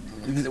as,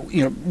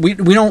 we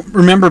don't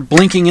remember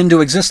blinking into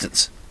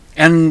existence,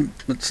 and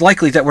it's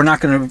likely that we're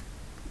not going to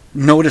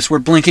notice we're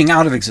blinking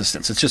out of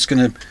existence. It's just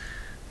going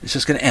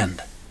to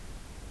end,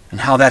 and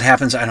how that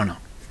happens, I don't know.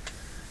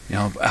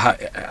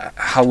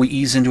 How we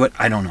ease into it,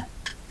 I don't know.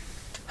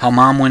 How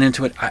Mom went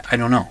into it, I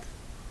don't know.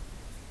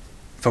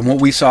 From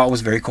what we saw, it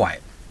was very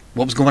quiet.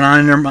 What was going on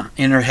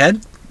in her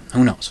head,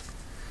 who knows?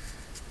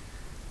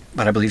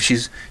 But I believe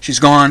she's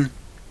gone,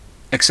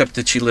 except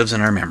that she lives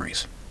in our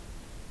memories.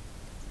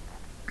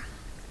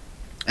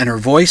 And her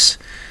voice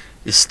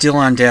is still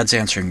on Dad's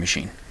answering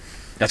machine.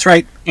 That's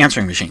right,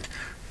 answering machine.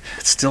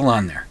 It's still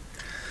on there.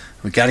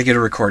 We've got to get a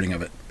recording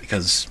of it,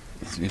 because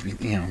it'd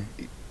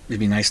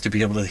be nice to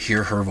be able to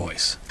hear her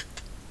voice.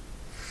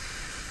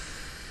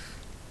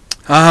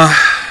 I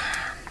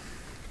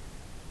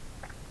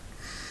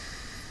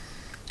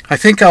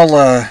think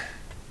I'll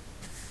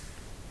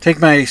take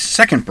my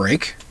second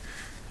break.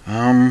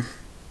 And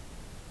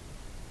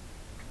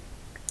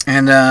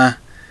I'll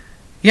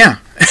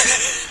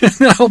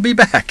be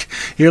back.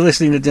 You're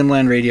listening to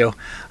Dimland Radio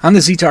on the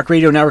ZTalk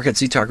Radio Network at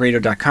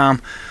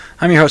ztalkradio.com.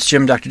 I'm your host,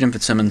 Jim, Dr. Dim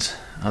Fitzsimmons.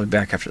 I'll be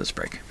back after this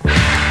break.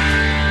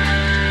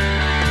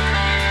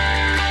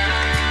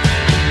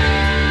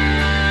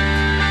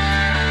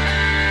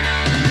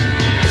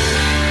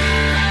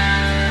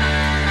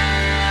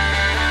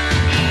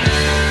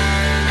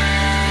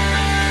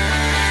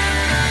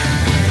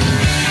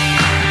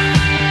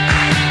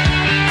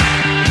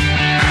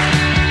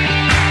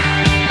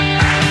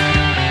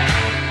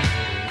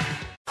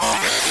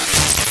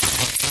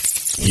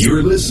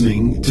 You're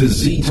listening to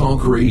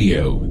Z-Talk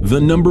Radio,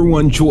 the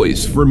 #1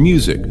 choice for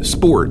music,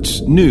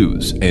 sports,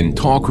 news, and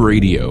talk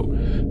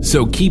radio.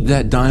 So keep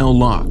that dial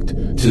locked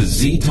to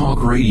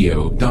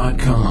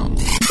ztalkradio.com.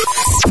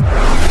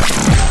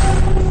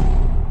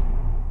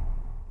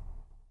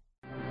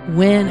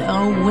 When,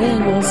 oh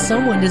when, will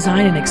someone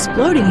design an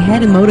exploding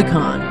head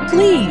emoticon?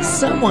 Please,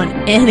 someone,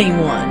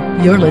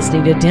 anyone. You're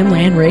listening to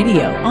Dimland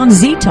Radio on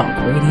Z-Talk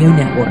Radio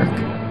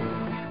Network.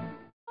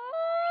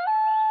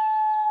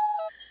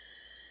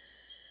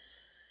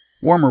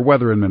 Warmer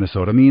weather in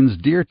Minnesota means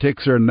deer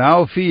ticks are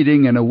now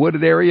feeding in a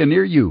wooded area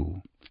near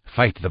you.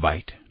 Fight the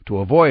bite. To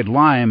avoid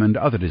Lyme and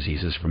other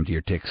diseases from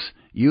deer ticks,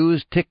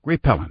 use tick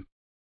repellent.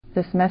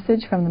 This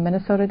message from the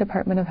Minnesota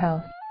Department of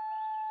Health.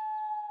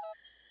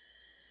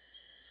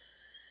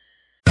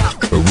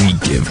 We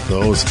give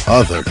those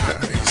other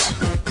guys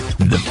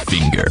the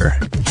finger.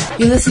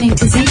 You're listening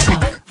to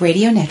Z-Talk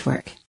Radio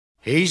Network.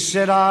 He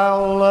said,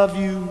 I'll love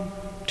you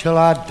till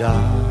I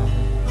die.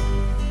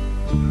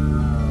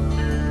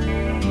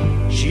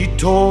 She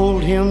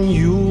told him,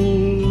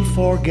 you'll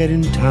forget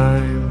in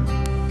time.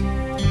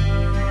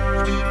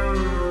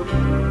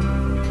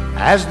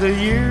 As the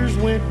years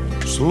went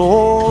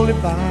slowly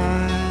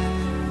by,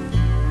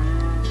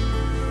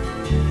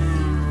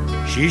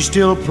 she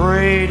still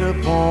preyed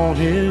upon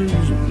his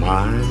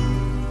mind.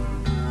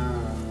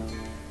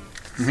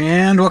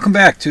 And welcome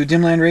back to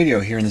Dimland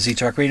Radio here in the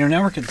Z-Talk Radio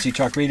Network at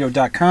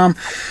ztalkradio.com.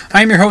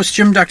 I'm your host,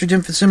 Dr.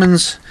 Jim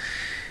Fitzsimmons.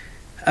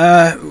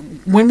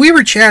 When we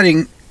were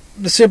chatting,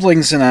 the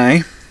siblings and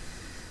I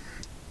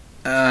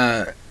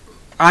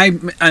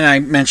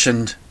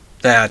mentioned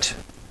that,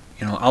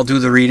 I'll do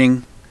the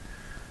reading,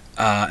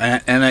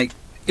 and I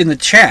in the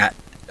chat,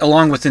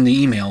 along with in the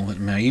email,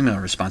 my email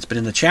response, but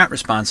in the chat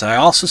response, I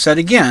also said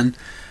again,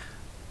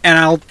 and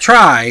I'll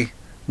try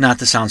not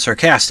to sound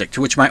sarcastic, to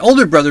which my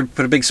older brother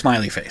put a big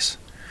smiley face.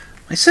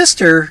 My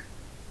sister,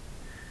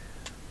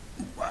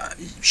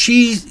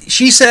 she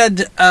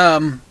said,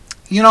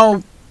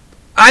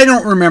 I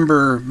don't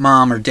remember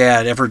Mom or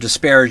Dad ever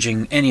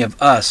disparaging any of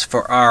us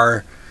for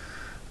our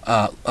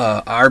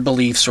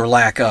beliefs or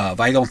lack of.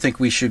 I don't think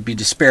we should be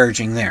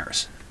disparaging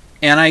theirs.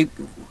 And I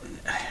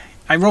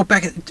wrote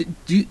back,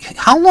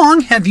 how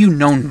long have you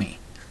known me?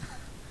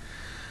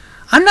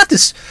 I'm not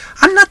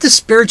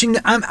disparaging.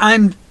 How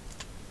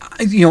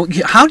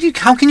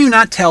can you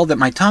not tell that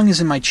my tongue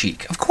is in my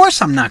cheek? Of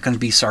course I'm not going to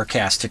be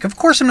sarcastic. Of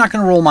course I'm not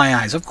going to roll my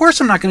eyes. Of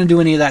course I'm not going to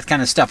do any of that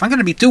kind of stuff. I'm going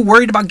to be too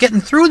worried about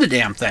getting through the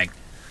damn thing.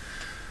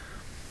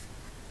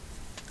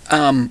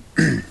 I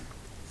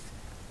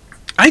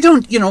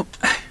don't, and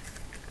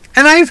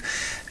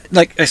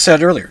like I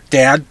said earlier,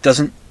 Dad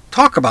doesn't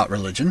talk about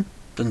religion,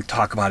 doesn't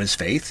talk about his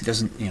faith, he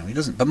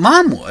doesn't, but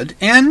Mom would,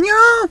 and,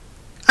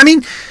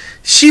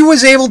 she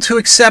was able to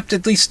accept,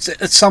 at least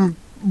at some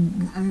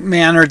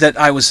manner, that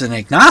I was an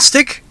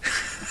agnostic.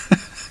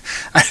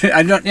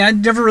 I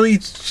never really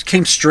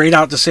came straight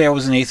out to say I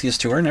was an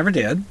atheist to her, never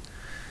did.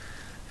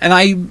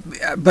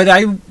 But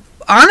I,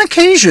 on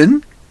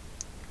occasion,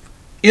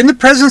 in the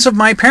presence of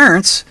my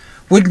parents,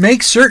 would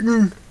make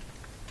certain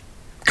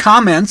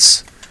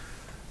comments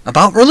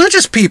about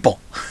religious people.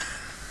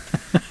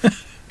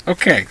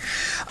 Okay.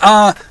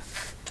 Go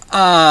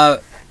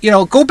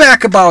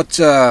back about,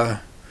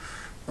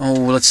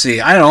 let's see,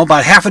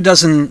 about half a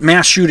dozen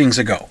mass shootings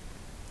ago.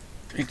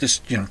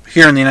 Just, here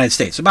in the United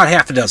States, about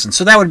half a dozen.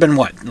 So that would have been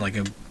what?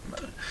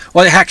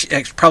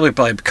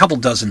 Probably a couple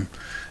dozen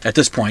at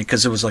this point,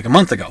 because it was like a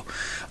month ago,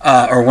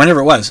 or whenever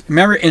it was.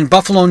 Remember in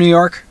Buffalo, New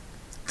York?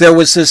 There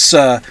was this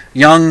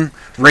young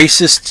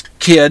racist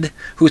kid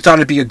who thought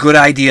it'd be a good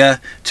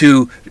idea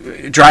to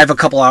drive a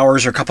couple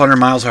hours or a couple hundred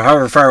miles or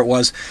however far it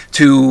was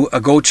to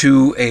go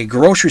to a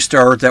grocery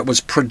store that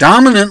was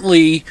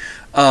predominantly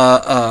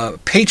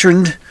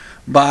patroned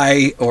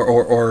by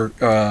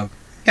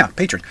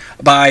patroned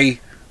by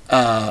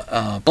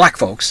black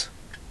folks.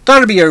 Thought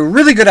it'd be a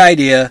really good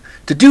idea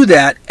to do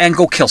that and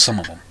go kill some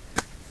of them.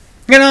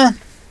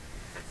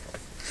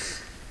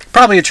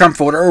 Probably a Trump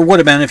voter, or would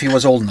have been if he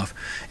was old enough.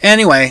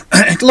 Anyway,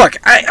 look,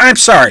 I'm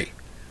sorry.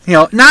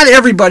 Not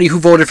everybody who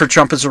voted for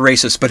Trump is a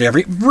racist, but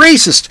every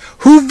racist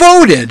who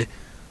voted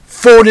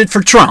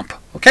for Trump.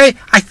 Okay?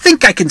 I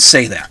think I can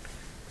say that.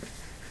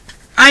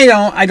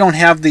 I don't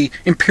have the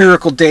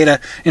empirical data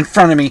in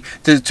front of me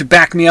to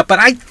back me up, but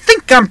I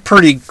think I'm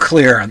pretty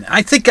clear on that.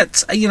 I think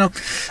it's, I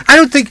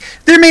don't think,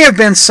 there may have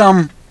been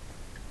some,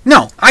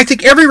 no, I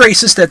think every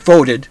racist that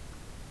voted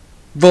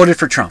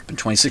for Trump in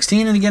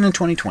 2016 and again in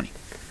 2020.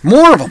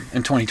 More of them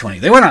in 2020.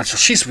 They went on, so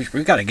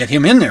we've got to get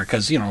him in there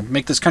because,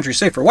 make this country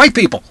safe for white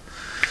people.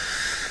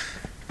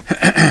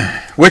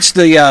 Which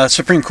the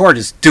Supreme Court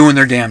is doing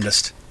their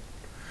damnedest.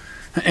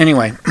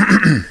 Anyway,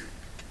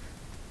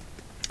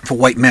 for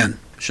white men,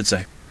 I should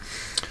say.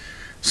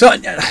 So,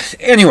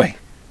 anyway,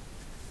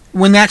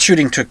 when that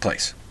shooting took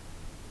place,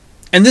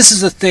 and this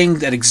is a thing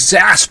that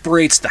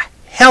exasperates the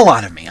hell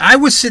out of me. I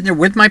was sitting there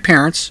with my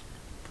parents,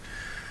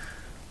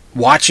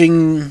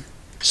 watching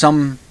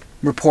some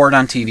report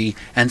on TV,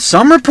 and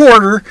some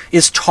reporter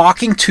is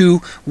talking to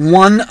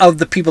one of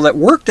the people that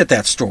worked at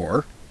that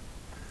store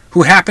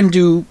who happened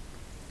to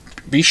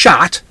be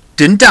shot,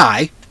 didn't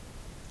die.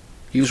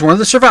 He was one of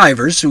the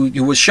survivors who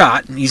was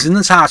shot, and he's in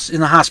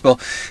the hospital.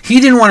 He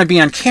didn't want to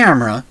be on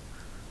camera,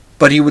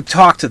 but he would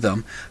talk to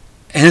them.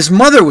 And his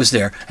mother was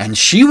there, and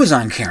she was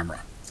on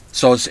camera.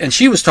 And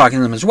she was talking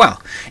to them as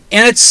well.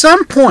 And at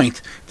some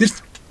point,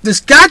 this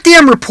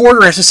goddamn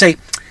reporter has to say,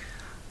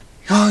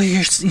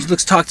 he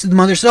looks, talks to the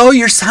mother, says, "Oh,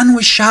 your son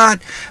was shot,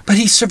 but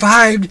he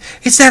survived.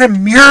 Is that a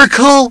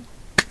miracle?"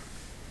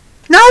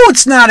 No,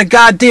 it's not a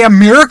goddamn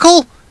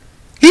miracle.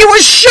 He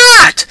was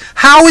shot.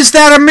 How is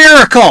that a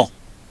miracle?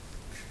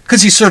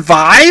 Because he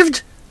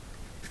survived?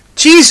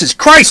 Jesus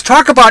Christ,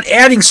 talk about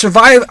adding to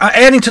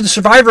the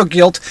survival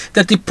guilt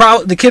that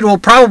the kid will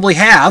probably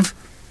have.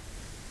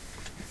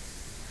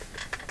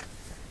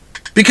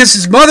 Because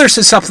his mother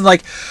says something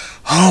like,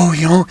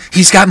 "Oh,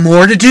 he's got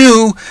more to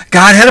do.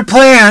 God had a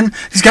plan.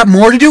 He's got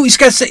more to do. He's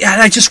got to say,"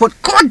 and I just went,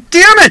 "God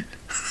damn it!"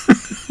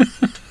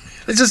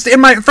 It's just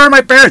in front of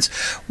my parents.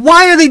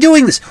 Why are they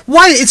doing this?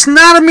 Why? It's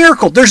not a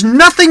miracle. There's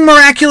nothing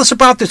miraculous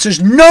about this.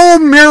 There's no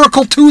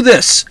miracle to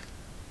this.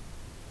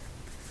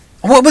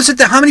 What was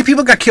it? How many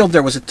people got killed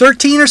there? Was it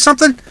 13 or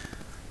something?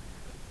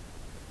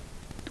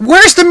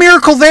 Where's the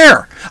miracle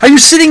there? Are you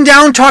sitting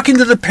down talking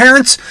to the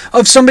parents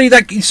of some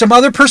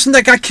other person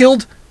that got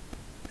killed?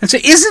 And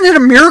say, "Isn't it a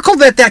miracle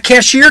that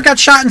cashier got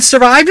shot and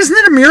survived? Isn't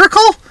it a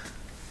miracle?"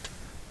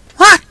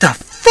 What the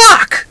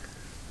fuck?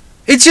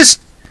 It's just...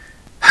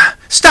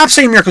 Stop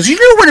saying miracles. You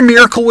know what a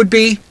miracle would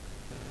be?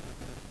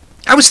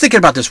 I was thinking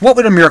about this. What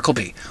would a miracle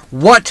be?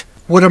 What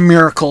would a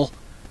miracle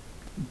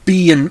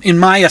be in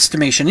my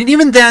estimation? And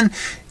even then,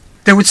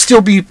 there would still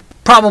be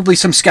probably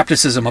some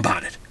skepticism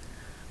about it.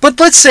 But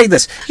let's say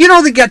this.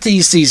 They got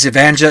these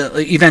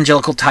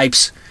evangelical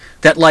types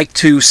that like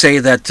to say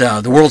that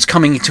the world's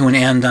coming to an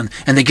end,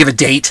 and they give a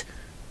date,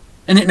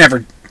 and it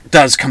never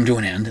does come to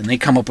an end, and they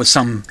come up with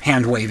some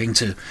hand waving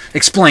to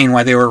explain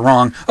why they were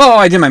wrong. "Oh,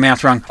 I did my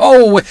math wrong.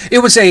 Oh, it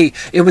was a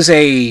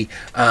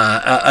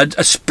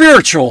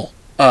spiritual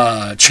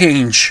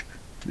change,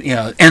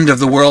 end of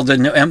the world,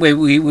 and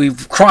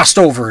we've crossed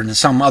over into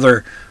some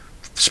other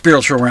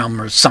spiritual realm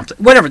or something."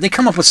 Whatever, they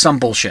come up with some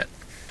bullshit.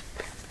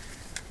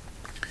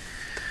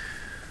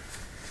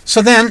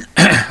 So then,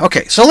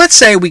 okay, so let's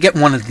say we get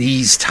one of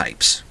these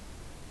types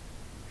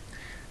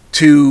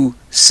to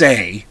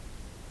say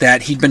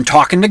that he'd been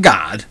talking to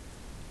God,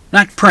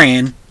 not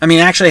praying,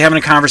 actually having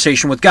a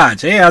conversation with God.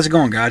 Say, "Hey, how's it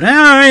going, God?"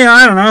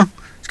 I don't know.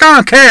 It's going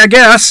okay, I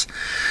guess.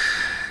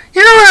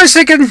 What I was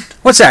thinking?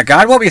 What's that,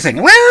 God? What were you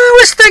thinking? Well, I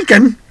was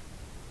thinking,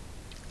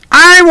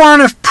 I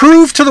want to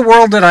prove to the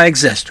world that I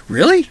exist.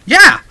 Really?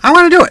 Yeah, I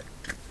want to do it.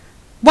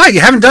 Why?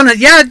 You haven't done it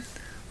yet?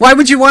 Why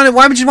would you want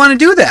to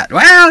do that?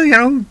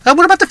 Well,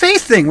 what about the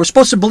faith thing? We're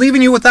supposed to believe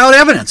in you without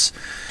evidence.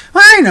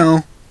 Well, I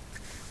know.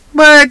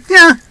 But,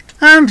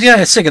 I'm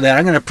sick of that.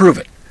 I'm going to prove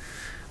it.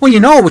 Well,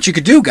 you know what you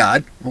could do,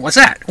 God. Well, what's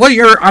that? Well,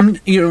 you're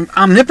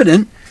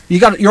omnipotent.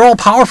 You're all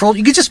powerful.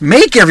 You could just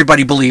make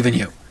everybody believe in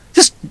you.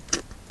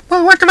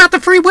 Well, what about the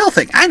free will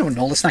thing? I don't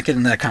know. Let's not get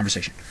into that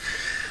conversation.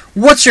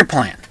 What's your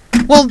plan?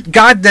 Well,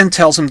 God then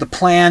tells him the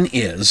plan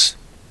is,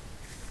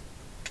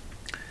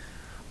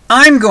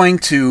 I'm going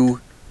to,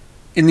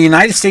 in the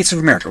United States of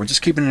America, we're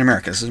just keeping it in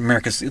America.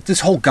 This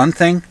whole gun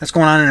thing that's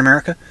going on in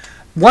America.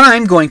 What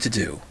I'm going to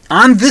do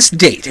on this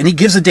date, and he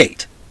gives a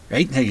date,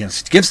 right? He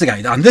gives the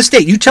guy, on this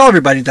date, you tell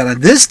everybody that on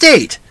this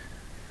date,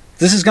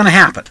 this is going to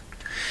happen.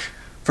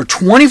 For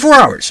 24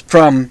 hours,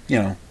 from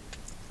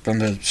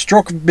the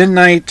stroke of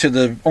midnight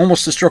to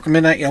almost the stroke of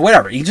midnight,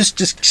 whatever. You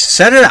just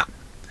set it up.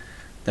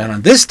 That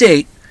on this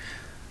date,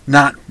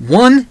 not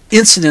one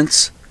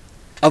incidence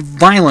of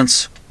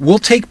violence will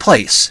take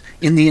place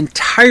in the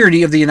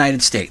entirety of the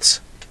United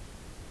States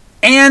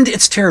and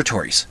its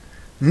territories.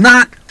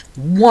 Not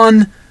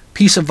one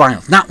piece of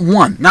violence. Not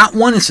one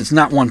instance.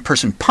 Not one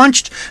person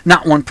punched.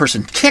 Not one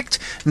person kicked.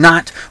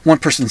 Not one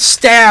person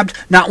stabbed.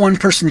 Not one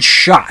person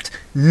shot.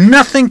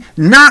 Nothing.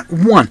 Not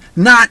one.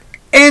 Not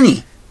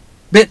any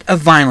bit of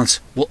violence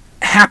will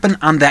happen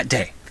on that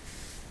day.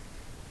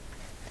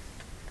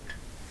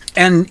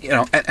 And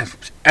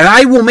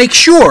I will make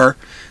sure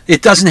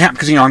it doesn't happen,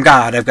 because I'm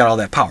God, I've got all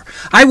that power.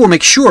 I will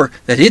make sure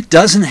that it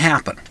doesn't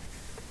happen.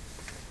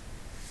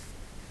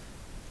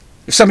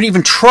 If somebody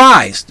even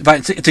tries,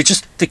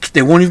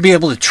 they won't even be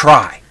able to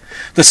try.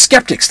 The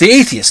skeptics, the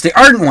atheists, the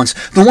ardent ones,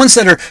 the ones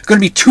that are going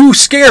to be too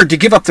scared to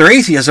give up their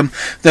atheism,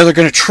 that are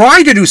going to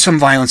try to do some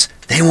violence,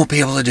 they won't be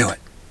able to do it.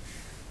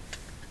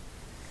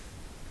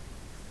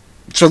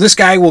 So this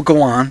guy will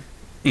go on,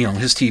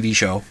 his TV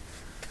show,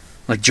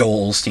 like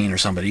Joel Osteen or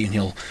somebody, and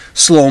he'll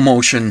slow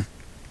motion.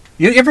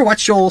 You ever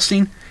watch Joel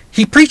Osteen?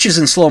 He preaches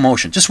in slow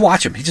motion. Just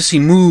watch him. He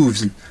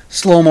moves in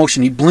slow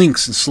motion. He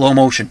blinks in slow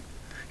motion.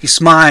 He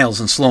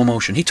smiles in slow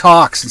motion. He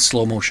talks in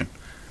slow motion.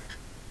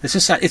 It's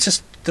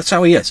just that's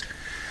how he is.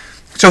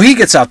 So he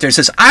gets out there and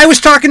says, "I was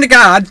talking to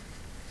God."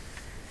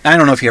 I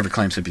don't know if he ever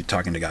claims to be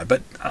talking to God,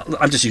 but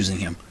I'm just using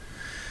him.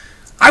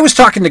 "I was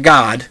talking to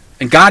God,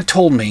 And God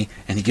told me,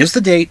 and he gives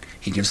the date,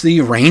 he gives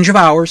the range of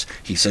hours.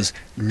 He says,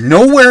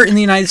 nowhere in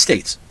the United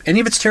States, any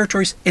of its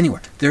territories,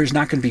 anywhere, there is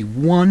not going to be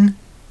one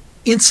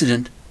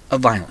incident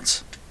of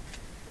violence.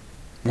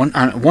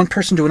 One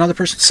person to another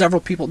person,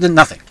 several people, then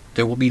nothing.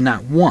 There will be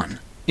not one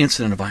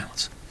incident of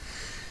violence.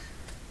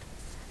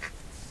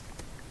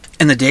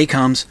 And the day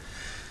comes,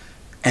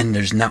 and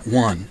there's not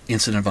one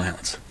incident of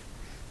violence.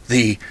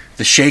 The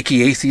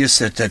shaky atheists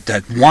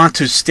that want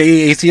to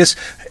stay atheists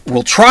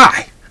will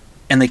try,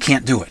 and they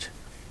can't do it.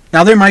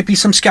 Now, there might be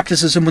some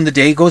skepticism when the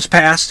day goes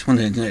past, when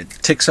it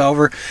ticks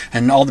over,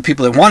 and all the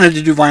people that wanted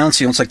to do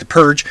violence, it's like the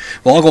Purge,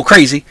 will all go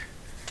crazy.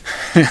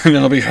 And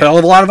there'll be a hell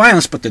of a lot of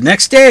violence. But the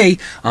next day,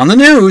 on the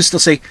news, they'll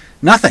say,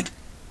 nothing.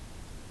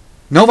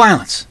 No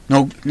violence.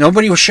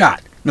 Nobody was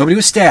shot. Nobody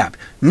was stabbed.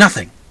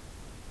 Nothing.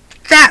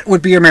 That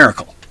would be a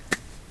miracle,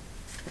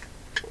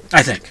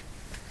 I think.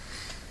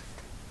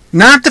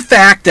 Not the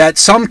fact that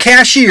some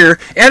cashier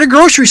at a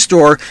grocery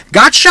store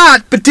got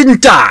shot but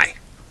didn't die.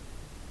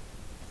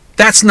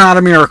 That's not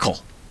a miracle.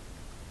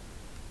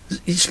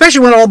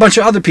 Especially when a whole bunch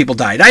of other people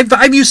died.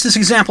 I've used this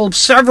example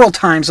several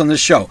times on this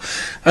show.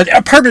 An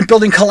apartment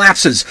building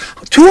collapses.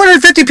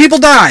 250 people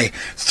die.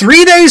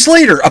 3 days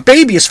later, a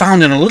baby is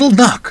found in a little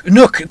nook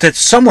that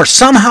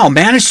somehow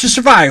managed to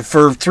survive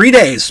for 3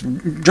 days,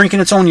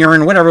 drinking its own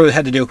urine, whatever it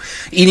had to do,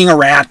 eating a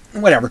rat,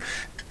 whatever.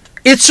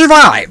 It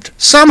survived,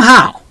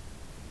 somehow.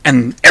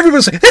 And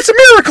everybody's like, it's a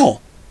miracle.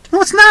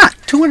 No, it's not.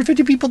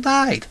 250 people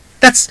died.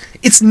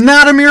 It's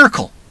not a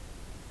miracle.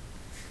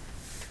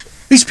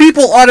 These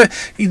people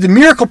the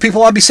miracle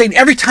people ought to be saying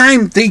every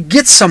time they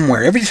get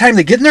somewhere, every time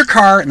they get in their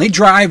car and they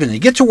drive and they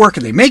get to work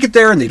and they make it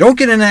there and they don't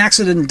get in an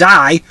accident and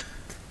die,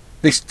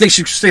 they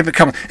should say,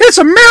 it's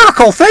a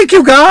miracle, thank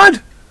you,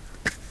 God.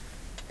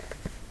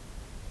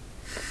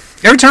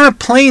 Every time a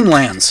plane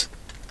lands,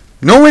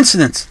 no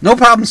incidents, no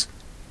problems,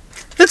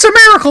 it's a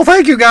miracle,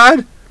 thank you,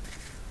 God.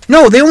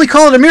 No, they only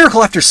call it a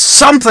miracle after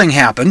something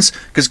happens,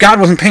 because God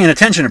wasn't paying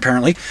attention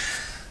apparently,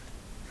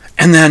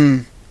 and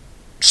then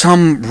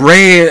some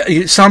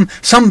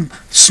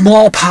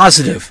small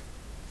positive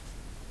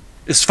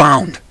is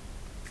found.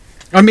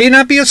 It may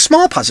not be a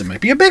small positive, it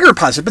might be a bigger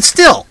positive, but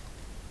still.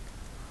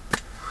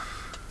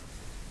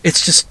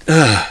 It's just,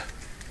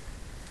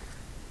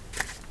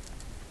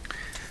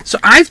 So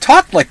I've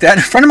talked like that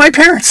in front of my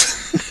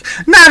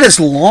parents. Not as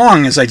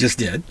long as I just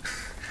did,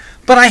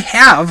 but I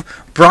have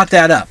brought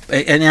that up.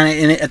 And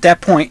at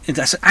that point, I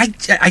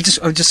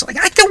was just like,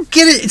 I don't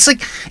get it. It's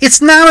like,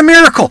 it's not a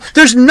miracle.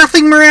 There's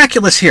nothing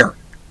miraculous here.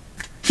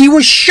 He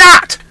was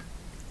shot.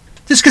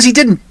 Just because he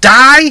didn't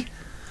die?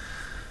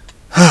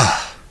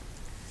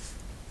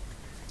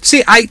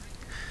 See,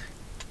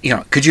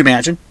 could you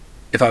imagine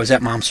if I was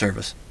at mom's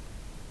service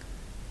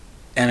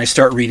and I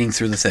start reading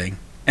through the thing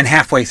and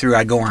halfway through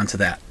I go on to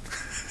that.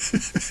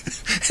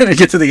 And I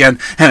get to the end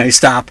and I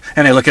stop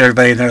and I look at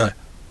everybody and they're like,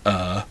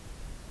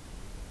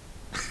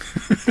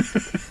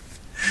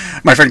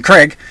 My friend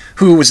Craig,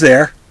 who was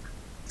there,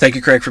 thank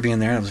you, Craig, for being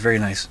there. That was very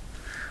nice.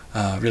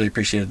 Really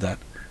appreciated that.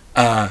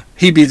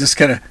 He'd be just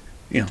kind of,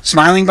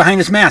 smiling behind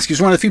his mask. He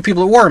was one of the few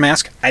people that wore a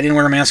mask. I didn't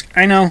wear a mask.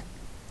 I know.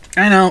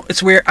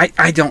 It's weird.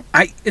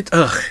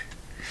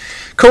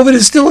 COVID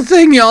is still a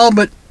thing, y'all,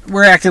 but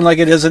we're acting like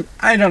it isn't.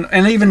 I don't,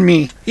 and even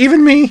me.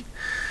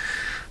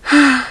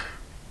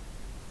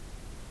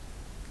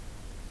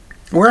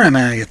 Where am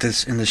I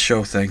in this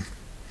show thing?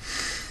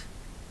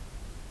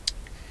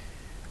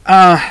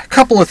 A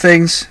couple of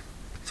things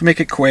to make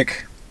it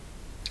quick.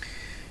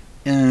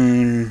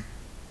 A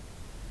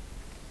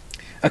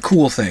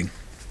cool thing.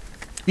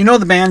 You know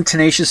the band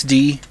Tenacious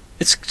D?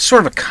 It's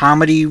sort of a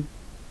comedy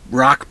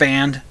rock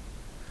band.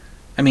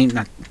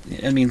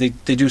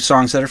 They do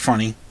songs that are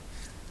funny.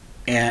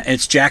 And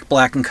it's Jack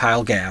Black and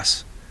Kyle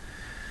Gass.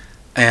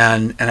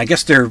 And I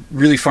guess they're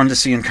really fun to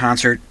see in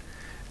concert.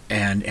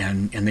 And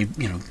they,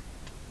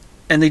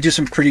 and they do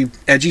some pretty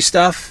edgy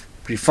stuff,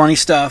 pretty funny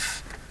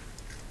stuff,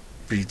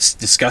 pretty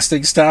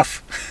disgusting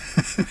stuff.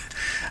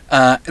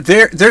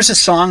 There's a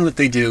song that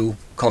they do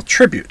called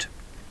Tribute,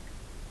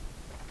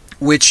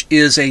 which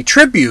is a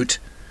tribute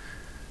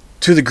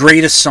to the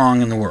greatest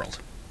song in the world.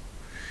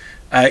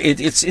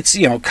 It's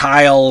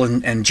Kyle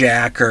and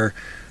Jack are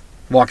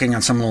walking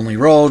on some lonely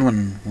road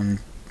when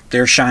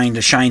they're shined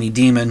a shiny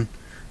demon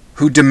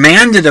who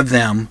demanded of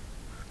them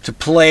to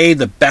play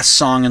the best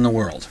song in the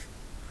world.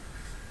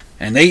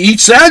 And they each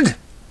said,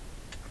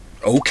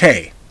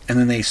 okay. And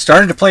then they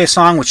started to play a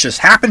song which just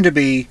happened to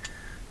be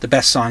the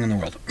best song in the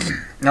world.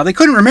 Now, they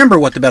couldn't remember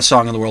what the best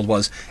song in the world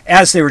was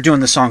as they were doing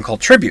the song called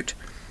Tribute.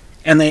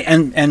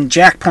 And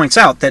Jack points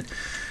out that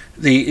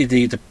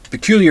the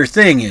peculiar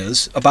thing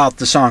is about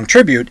the song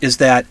Tribute is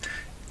that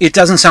it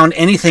doesn't sound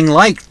anything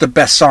like the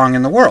best song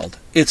in the world.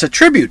 It's a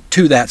tribute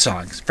to that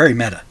song. It's very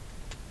meta.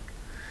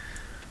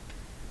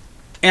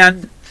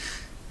 And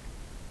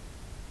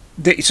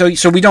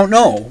so we don't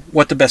know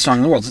what the best song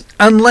in the world is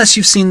unless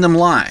you've seen them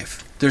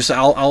live.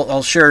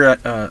 I'll share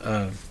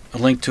a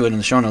link to it in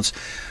the show notes,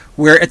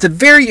 where at the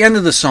very end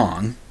of the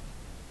song,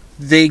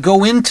 they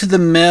go into the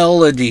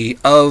melody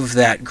of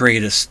that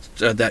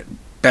that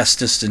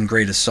bestest and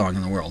greatest song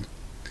in the world.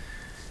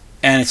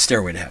 And it's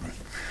Stairway to Heaven.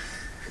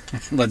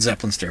 Led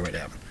Zeppelin, Stairway to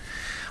Heaven.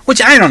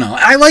 Which, I don't know.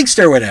 I like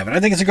Stairway to Heaven. I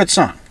think it's a good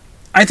song.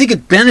 I think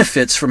it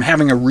benefits from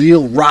having a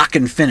real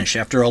rockin' finish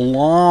after a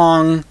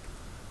long,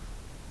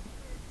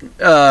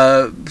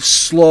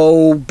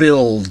 slow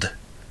build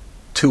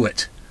to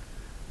it.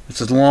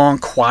 It's a long,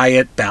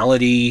 quiet,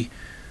 ballady,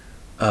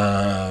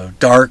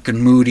 dark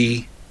and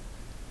moody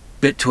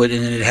bit to it,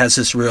 and it has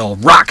this real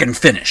rockin'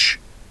 finish.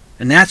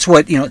 And that's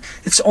what,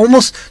 it's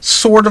almost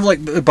sort of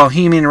like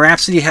Bohemian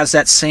Rhapsody has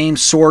that same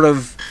sort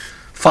of,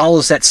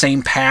 follows that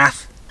same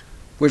path,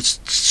 which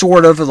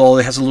sort of, although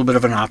it has a little bit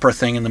of an opera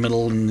thing in the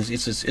middle, and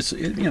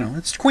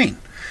it's Queen.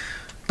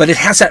 But it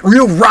has that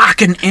real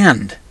rockin'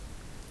 end,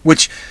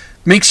 which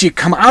makes you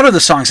come out of the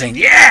song saying,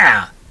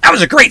 yeah, that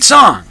was a great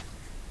song.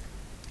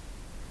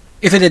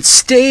 If it had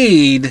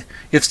stayed,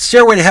 if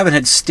Stairway to Heaven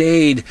had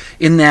stayed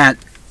in that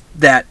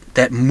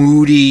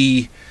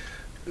moody,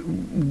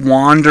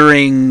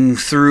 wandering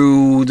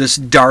through this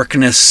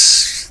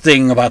darkness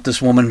thing about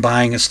this woman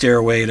buying a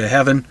stairway to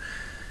heaven,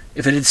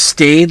 if it had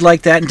stayed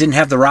like that and didn't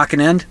have the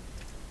rockin' end,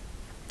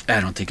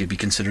 I don't think it'd be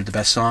considered the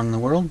best song in the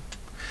world.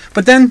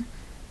 But then,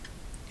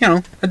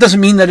 it doesn't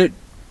mean that it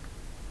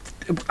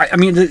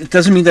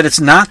doesn't mean that it's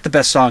not the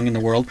best song in the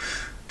world.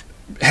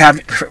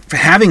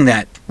 Having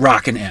that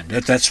rockin' end,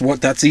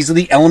 these are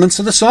the elements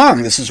of the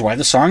song. This is why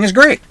the song is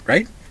great,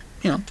 right?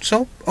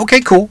 So okay,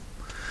 cool.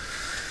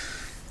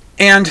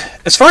 And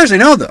as far as I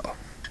know, though,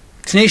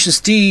 Tenacious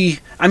D,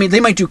 they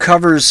might do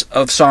covers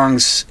of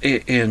songs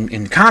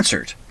in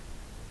concert,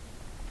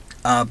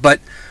 but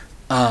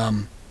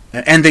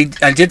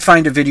I did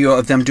find a video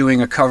of them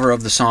doing a cover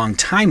of the song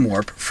Time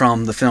Warp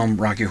from the film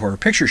Rocky Horror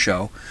Picture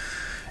Show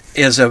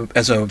as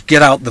a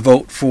get out the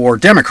vote for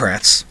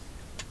Democrats.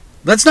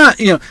 That's not,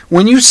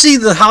 when you see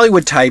the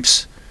Hollywood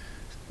types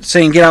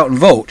saying get out and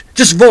vote,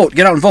 just vote,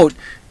 get out and vote,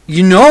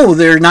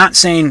 they're not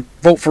saying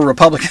vote for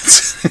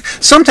Republicans.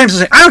 Sometimes they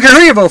say, I don't care who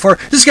you vote for,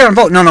 just get out and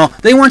vote. No,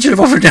 they want you to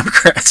vote for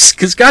Democrats.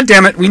 Because,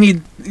 goddamn it,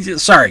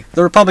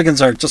 the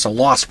Republicans are just a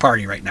lost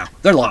party right now.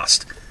 They're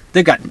lost.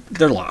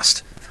 They're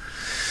lost.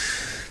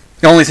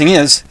 The only thing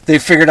is,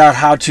 they've figured out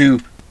how to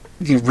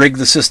rig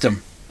the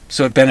system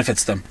so it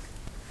benefits them.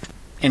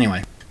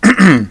 Anyway.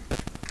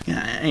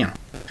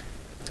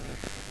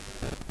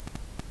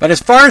 But as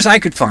far as I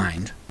could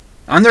find,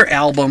 on their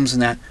albums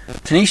and that,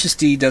 Tenacious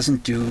D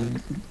doesn't do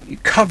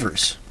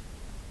covers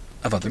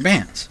of other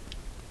bands.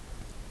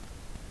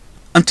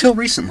 Until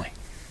recently.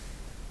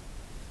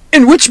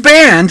 And which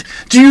band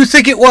do you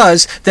think it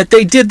was that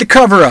they did the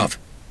cover of?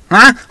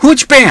 Huh?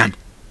 Which band?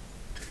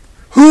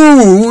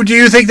 Who do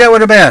you think that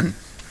would have been?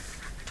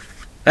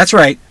 That's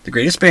right, the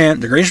greatest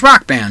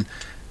rock band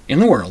in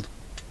the world,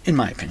 in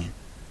my opinion.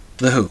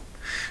 The Who.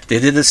 They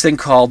did this thing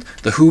called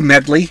the Who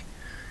Medley.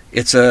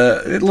 It's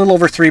a little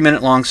over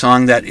 3-minute long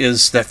song that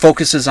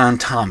focuses on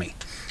Tommy.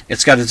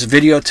 It's got its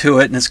video to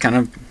it, and it's kind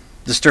of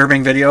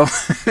disturbing video,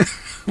 a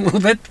little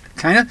bit,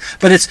 kind of.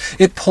 But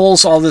it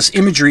pulls all this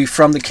imagery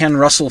from the Ken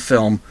Russell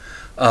film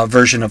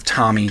version of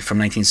Tommy from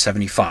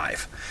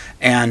 1975,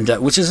 and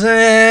which is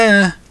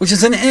an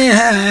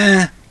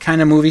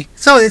kind of movie.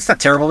 So it's not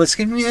terrible. It's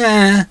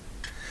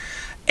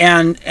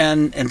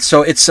and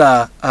so it's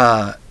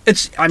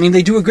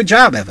they do a good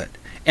job of it,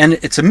 and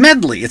it's a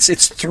medley.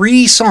 It's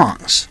 3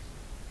 songs.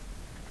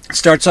 It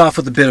starts off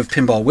with a bit of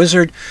Pinball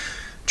Wizard,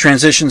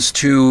 transitions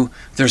to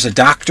There's a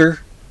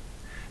Doctor,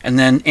 and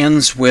then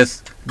ends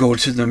with Go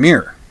to the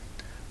Mirror,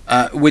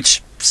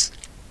 which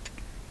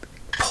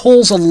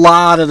pulls a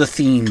lot of the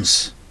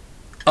themes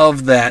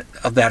of that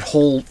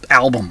whole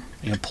album.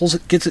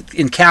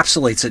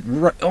 Encapsulates it,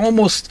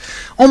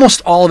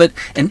 almost all of it,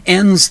 and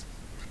ends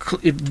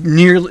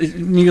near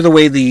the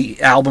way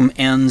the album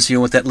ends.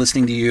 With that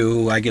listening to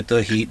you, I get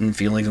the heat and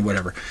feelings and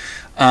whatever.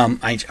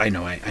 I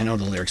know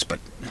the lyrics, but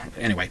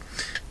anyway,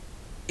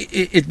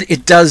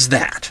 it does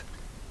that.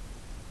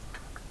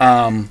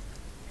 And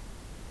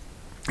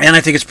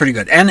I think it's pretty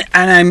good. And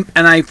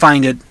I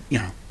find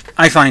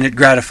it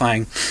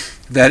gratifying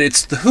that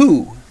it's the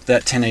Who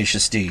that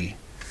Tenacious D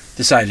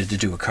decided to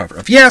do a cover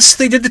of. Yes,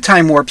 they did the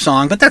Time Warp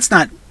song, but that's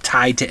not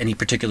tied to any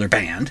particular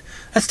band.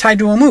 That's tied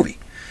to a movie.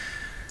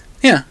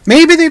 Yeah,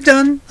 maybe they've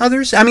done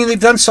others. They've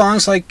done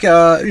songs like,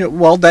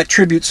 that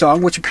tribute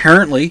song, which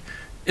apparently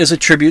is a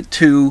tribute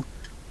to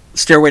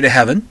Stairway to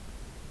Heaven.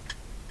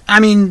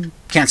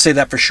 Can't say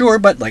that for sure,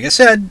 but like I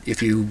said,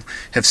 if you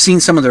have seen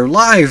some of their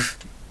live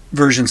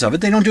versions of it,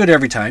 they don't do it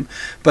every time,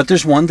 but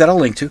there's one that I'll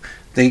link to.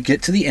 They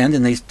get to the end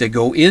and they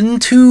go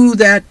into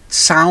that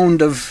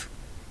sound of,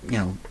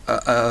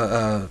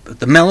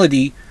 the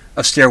melody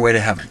of Stairway to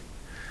Heaven.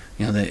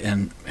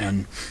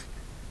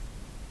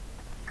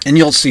 And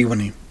you'll see when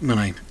you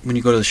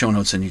go to the show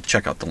notes and you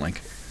check out the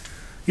link,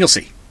 you'll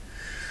see.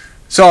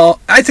 So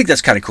I think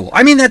that's kind of cool.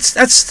 That's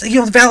the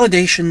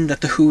validation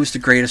that the Who is the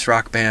greatest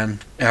rock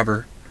band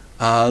ever.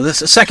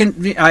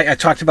 I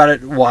talked about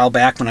it a while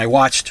back when I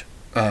watched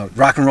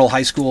Rock and Roll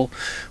High School,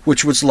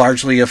 which was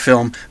largely a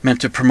film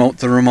meant to promote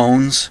the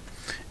Ramones.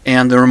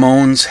 And the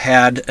Ramones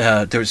had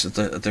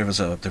there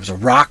was a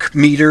rock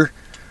meter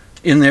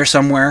in there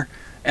somewhere,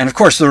 and of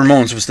course the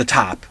Ramones was the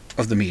top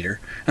of the meter,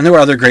 and there were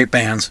other great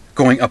bands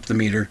going up the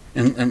meter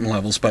in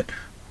levels, but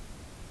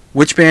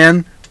which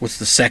band was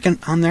the second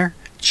on there,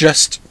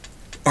 just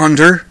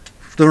under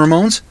the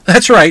Ramones?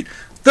 That's right,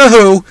 The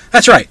Who.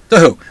 That's right, The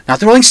Who. Not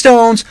the Rolling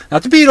Stones,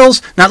 not the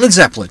Beatles, not Led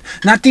Zeppelin,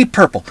 not Deep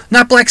Purple,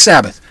 not Black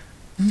Sabbath.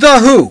 The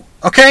Who.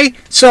 Okay,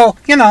 so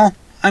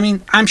I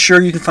mean, I'm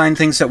sure you can find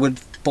things that would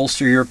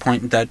bolster your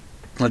point that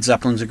Led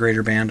Zeppelin's a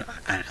greater band,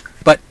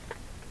 but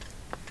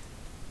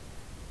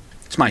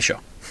it's my show.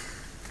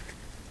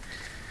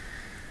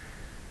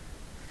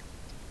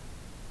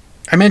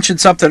 I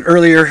mentioned something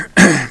earlier,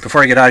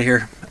 before I get out of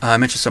here, I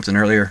mentioned something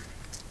earlier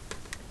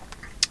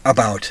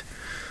about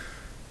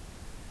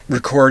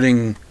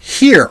recording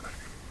here,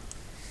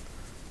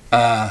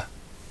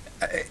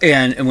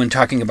 and when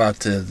talking about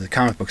the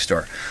comic book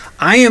store.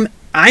 I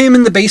am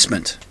in the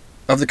basement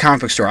of the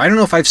comic book store. I don't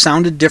know if I've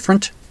sounded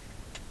different,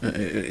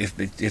 if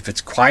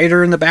it's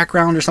quieter in the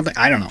background or something.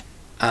 I don't know.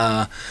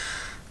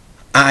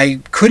 I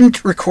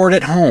couldn't record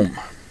at home.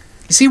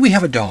 You see, we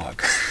have a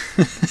dog.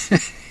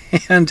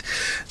 And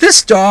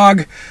this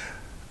dog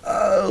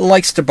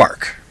likes to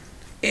bark.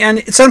 And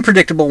it's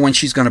unpredictable when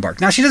she's going to bark.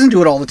 Now, she doesn't do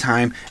it all the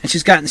time, and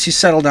she's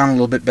settled down a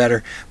little bit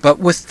better. But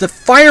with the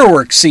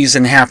fireworks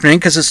season happening,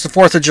 because it's the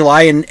 4th of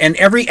July, and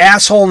every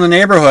asshole in the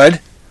neighborhood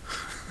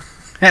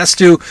has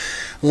to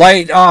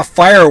light off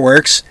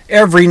fireworks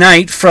every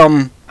night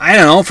from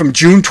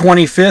June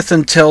 25th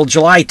until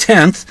July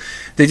 10th.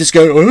 They just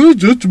go, oh,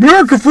 just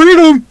America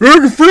freedom,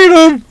 America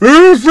freedom,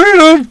 America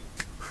freedom.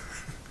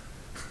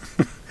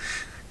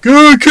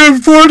 I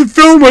can't afford to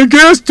fill my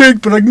gas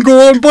tank, but I can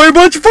go out and buy a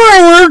bunch of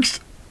fireworks.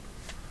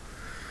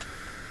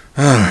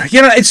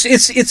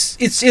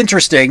 It's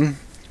interesting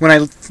when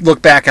I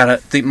look back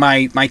at it.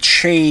 My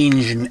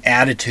change in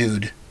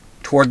attitude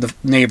toward the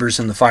neighbors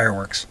and the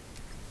fireworks.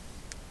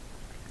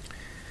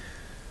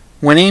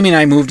 When Amy and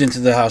I moved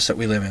into the house that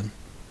we live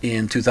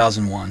in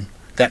 2001,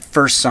 that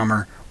first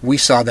summer, we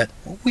saw that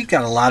we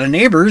got a lot of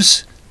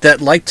neighbors that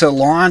like to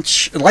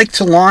launch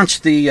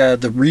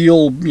the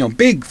real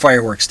big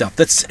fireworks stuff.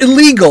 That's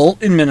illegal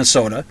in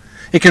Minnesota.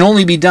 It can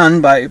only be done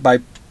by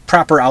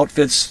proper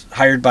outfits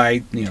hired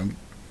by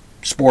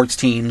sports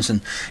teams and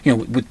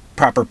with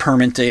proper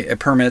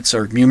permits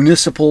or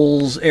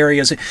municipals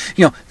areas.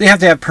 They have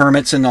to have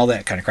permits and all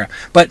that kind of crap.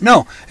 But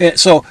no,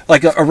 so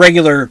like a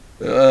regular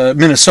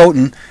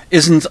Minnesotan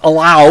isn't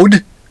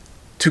allowed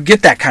to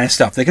get that kind of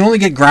stuff. They can only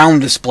get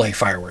ground display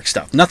fireworks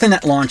stuff. Nothing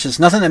that launches,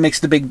 nothing that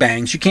makes the big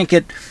bangs. You can't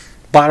get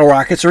bottle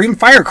rockets or even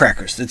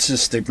firecrackers. It's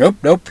just,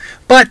 nope.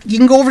 But you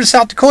can go over to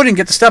South Dakota and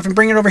get the stuff and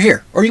bring it over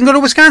here. Or you can go to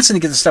Wisconsin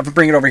and get the stuff and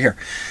bring it over here.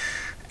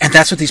 And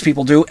that's what these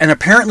people do. And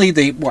apparently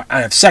they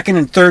have second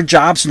and third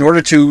jobs in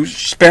order to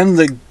spend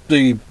the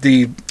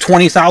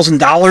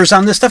 $20,000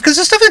 on this stuff. Because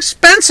this stuff is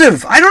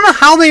expensive. I don't know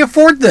how they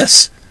afford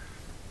this.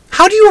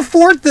 How do you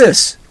afford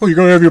this? Well, you're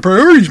going to have your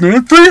priorities,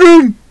 man.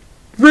 Freedom!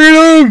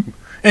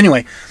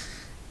 Anyway,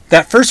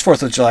 that first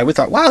 4th of July, we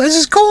thought, wow, this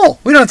is cool.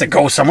 We don't have to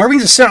go somewhere. We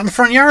can just sit out in the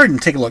front yard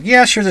and take a look.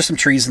 Yeah, sure, there's some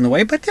trees in the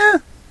way, but yeah,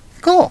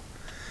 cool.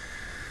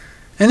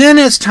 And then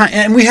as time,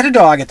 and we had a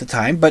dog at the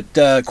time, but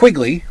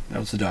Quigley, that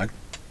was the dog,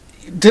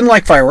 didn't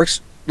like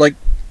fireworks. Like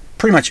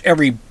pretty much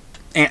every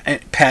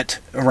pet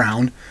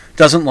around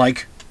doesn't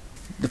like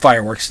the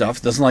fireworks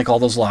stuff, doesn't like all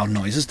those loud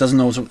noises, doesn't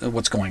know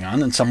what's going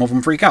on, and some of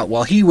them freak out.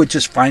 Well, he would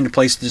just find a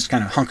place to just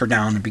kind of hunker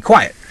down and be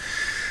quiet.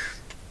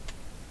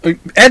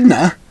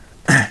 Edna,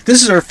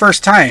 this is her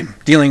first time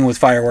dealing with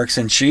fireworks,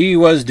 and she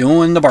was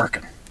doing the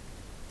barking.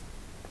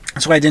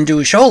 That's why I didn't do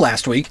a show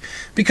last week,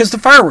 because the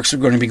fireworks are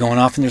going to be going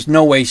off, and there's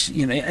no way.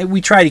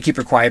 We try to keep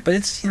her quiet,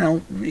 but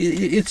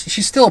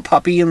she's still a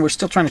puppy, and we're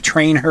still trying to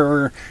train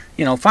her.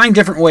 Find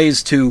different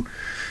ways to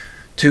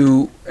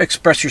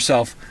express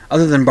yourself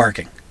other than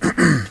barking.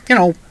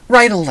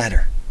 Write a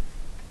letter,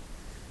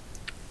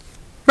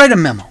 write a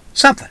memo,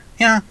 something.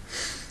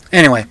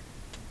 Anyway,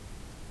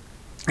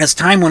 as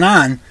time went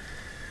on,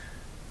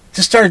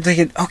 just started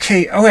thinking,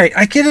 okay, all right,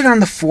 I get it on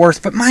the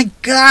 4th, but my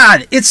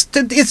God, it's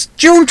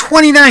June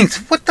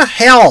 29th. What the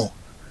hell?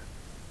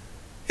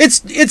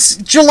 It's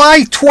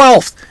July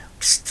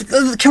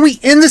 12th. Can we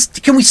end this?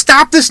 Can we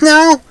stop this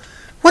now?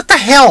 What the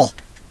hell?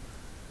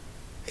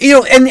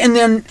 And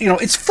then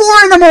it's 4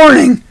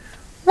 a.m.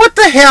 What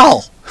the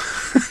hell?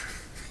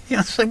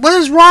 It's like, what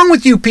is wrong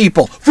with you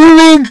people?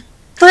 Freedom.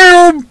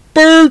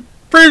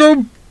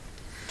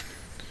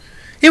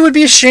 It would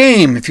be a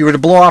shame if you were to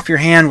blow off your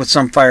hand with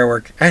some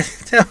firework.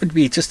 That would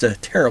be just a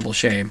terrible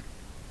shame.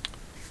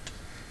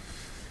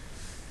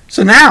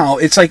 So now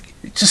it's like,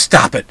 just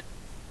stop it.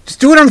 Just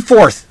do it on the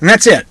 4th, and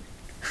that's it.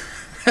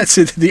 That's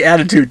it, the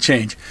attitude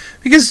change.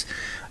 Because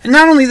And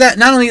not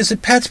only is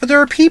it pets, but there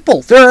are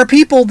people. There are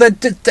people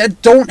that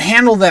don't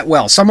handle that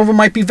well. Some of them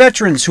might be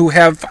veterans who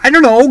have, I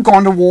don't know,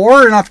 gone to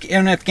war in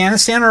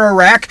Afghanistan or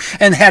Iraq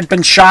and had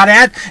been shot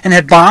at and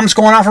had bombs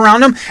going off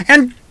around them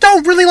and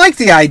don't really like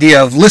the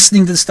idea of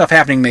listening to this stuff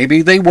happening.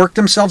 Maybe they work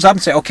themselves up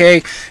and say, okay,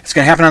 it's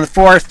going to happen on the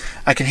 4th.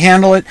 I can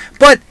handle it.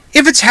 But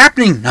if it's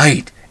happening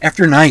night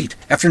after night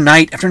after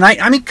night after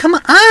night, I mean, come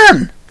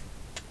on.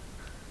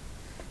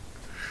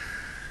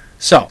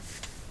 So,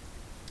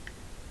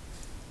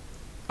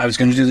 I was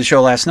going to do the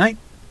show last night.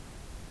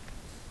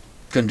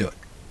 Couldn't do it.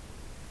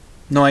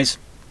 Noise,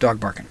 dog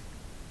barking.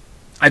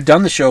 I've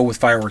done the show with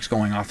fireworks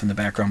going off in the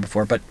background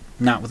before, but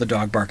not with a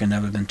dog barking.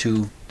 That would have been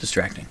too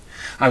distracting.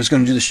 I was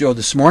going to do the show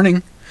this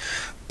morning,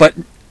 but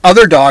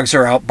other dogs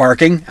are out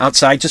barking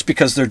outside just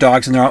because they're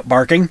dogs and they're out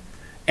barking.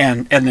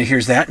 And Edna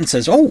hears that and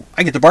says, oh,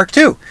 I get to bark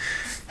too.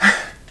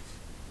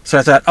 So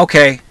I thought,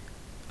 okay,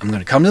 I'm going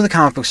to come to the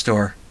comic book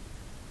store.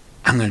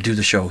 I'm going to do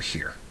the show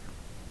here.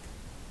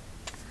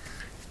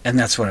 And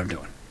that's what I'm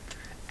doing.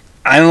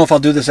 I don't know if I'll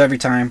do this every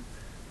time.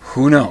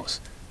 Who knows?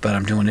 But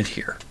I'm doing it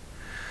here.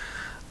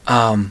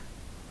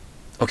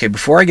 Okay,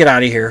 before I get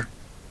out of here,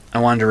 I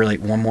wanted to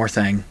relate one more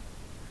thing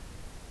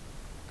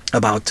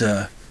about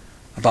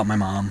my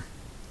mom.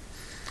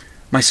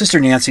 My sister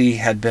Nancy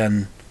had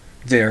been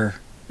there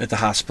at the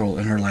hospital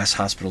in her last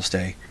hospital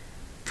stay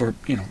for,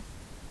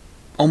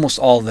 almost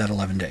all of that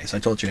 11 days. I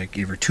told you I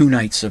gave her 2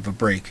 nights of a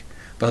break,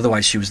 but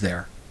otherwise she was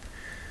there.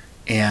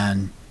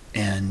 And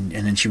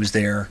then she was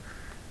there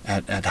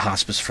at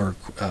hospice for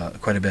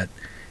quite a bit,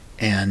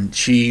 and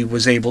she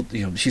was able,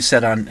 she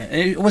said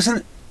it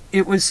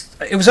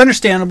was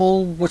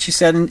understandable what she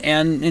said,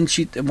 and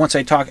she, once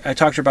I talked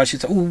to her about it, she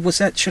said, oh, was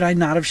that, should I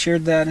not have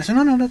shared that? And I said,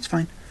 no, that's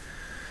fine,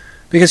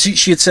 because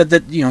she had said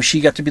that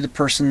she got to be the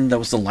person that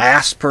was the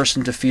last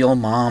person to feel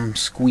Mom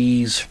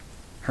squeeze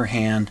her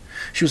hand.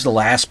 She was the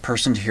last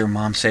person to hear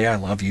Mom say I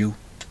love you,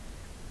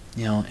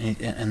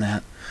 and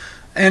that,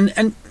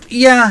 and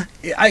yeah,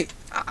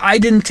 I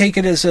didn't take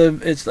it as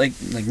it's like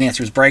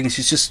Nancy was bragging.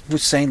 She just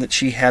was saying that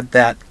she had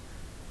the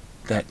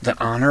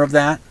honor of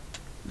that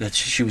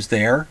she was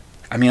there.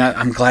 I mean,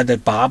 I'm glad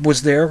that Bob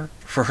was there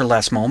for her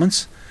last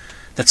moments,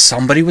 that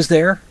somebody was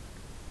there.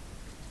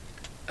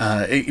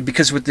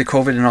 Because with the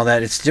COVID and all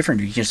that, it's different.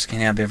 You just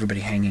can't have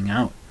everybody hanging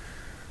out.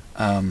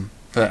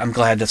 But I'm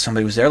glad that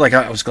somebody was there. Like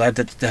I was glad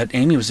that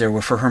Amy was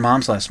there for her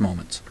mom's last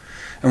moments.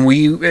 And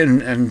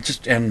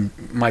and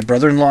my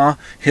brother-in-law,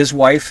 his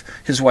wife's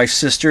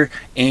sister,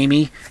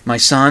 Amy, my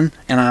son,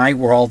 and I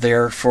were all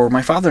there for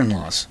my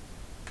father-in-law's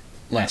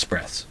last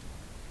breaths.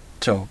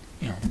 So,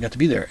 we got to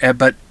be there.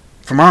 But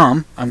for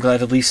Mom, I'm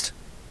glad at least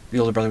the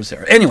older brother was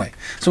there. Anyway,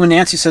 so when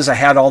Nancy says I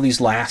had all these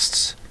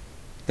lasts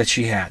that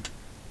she had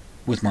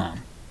with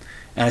Mom,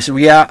 and I said,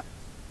 well, yeah,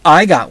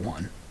 I got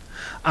one.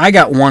 I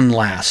got one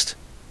last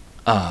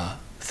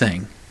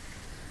thing.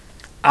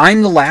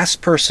 I'm the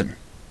last person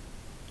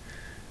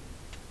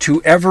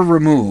to ever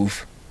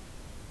remove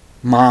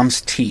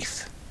Mom's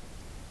teeth.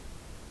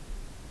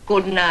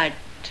 Good night,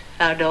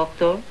 Herr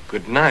Doctor.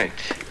 Good night,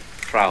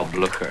 Frau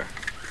Blucher.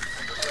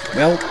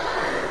 Well,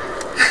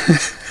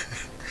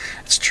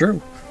 it's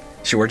true.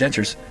 She wore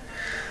dentures.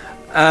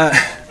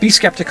 Be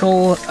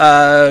skeptical,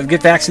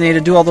 get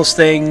vaccinated, do all those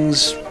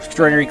things,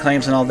 extraordinary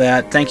claims and all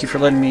that. Thank you for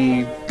letting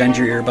me bend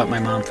your ear about my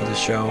mom for this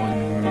show,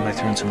 and I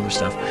threw in some other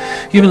stuff.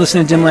 You've been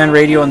listening to Dimland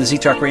Radio on the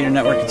Z-Talk Radio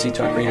Network at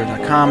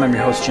ztalkradio.com. I'm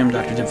your host, Jim,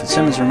 Dr. Dim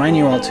Fitzsimmons,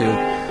 reminding you all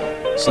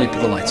to sleep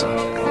with the lights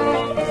on.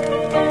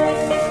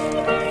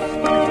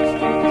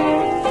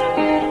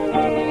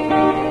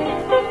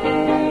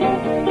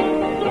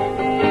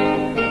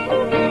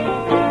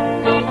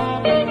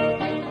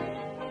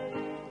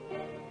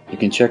 You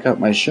can check out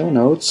my show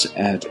notes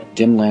at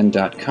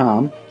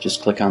dimland.com.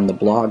 Just click on the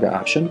blog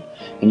option,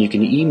 and you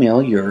can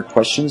email your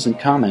questions and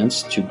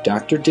comments to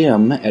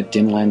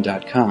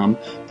drdim@dimland.com.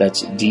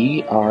 That's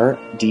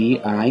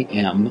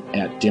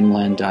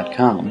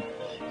drdim@dimland.com.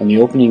 And the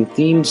opening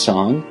theme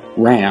song,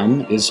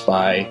 Ram, is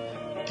by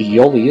the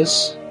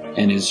Aeolus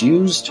and is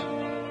used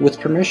with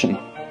permission.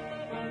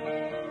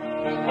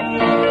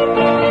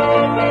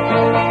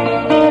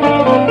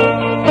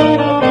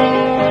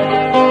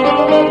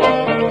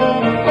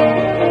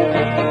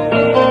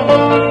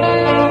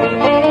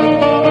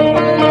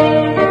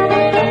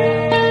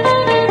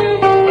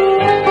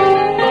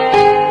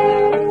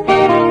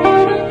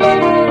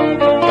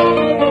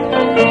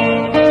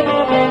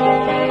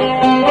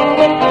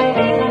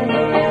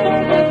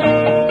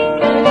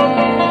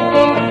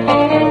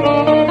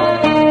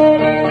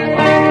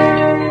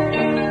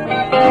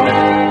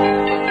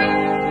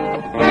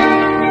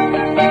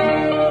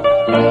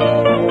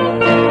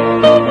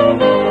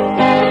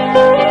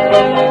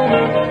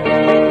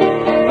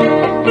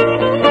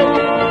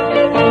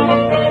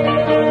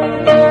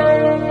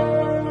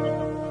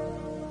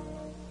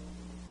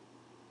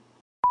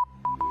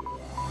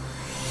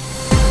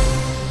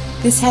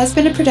 This has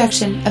been a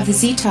production of the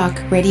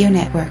Z-Talk Radio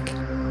Network.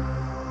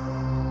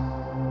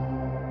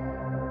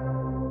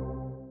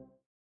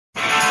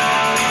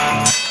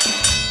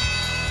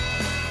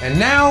 And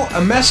now,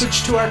 a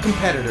message to our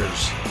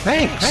competitors.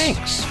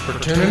 Thanks for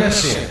tuning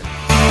us in.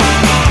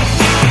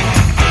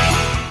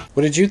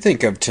 What did you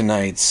think of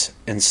tonight's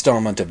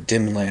installment of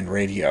Dimland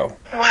Radio?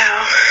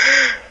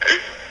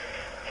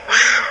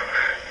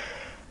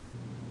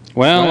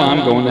 Well,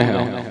 I'm going to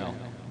hell.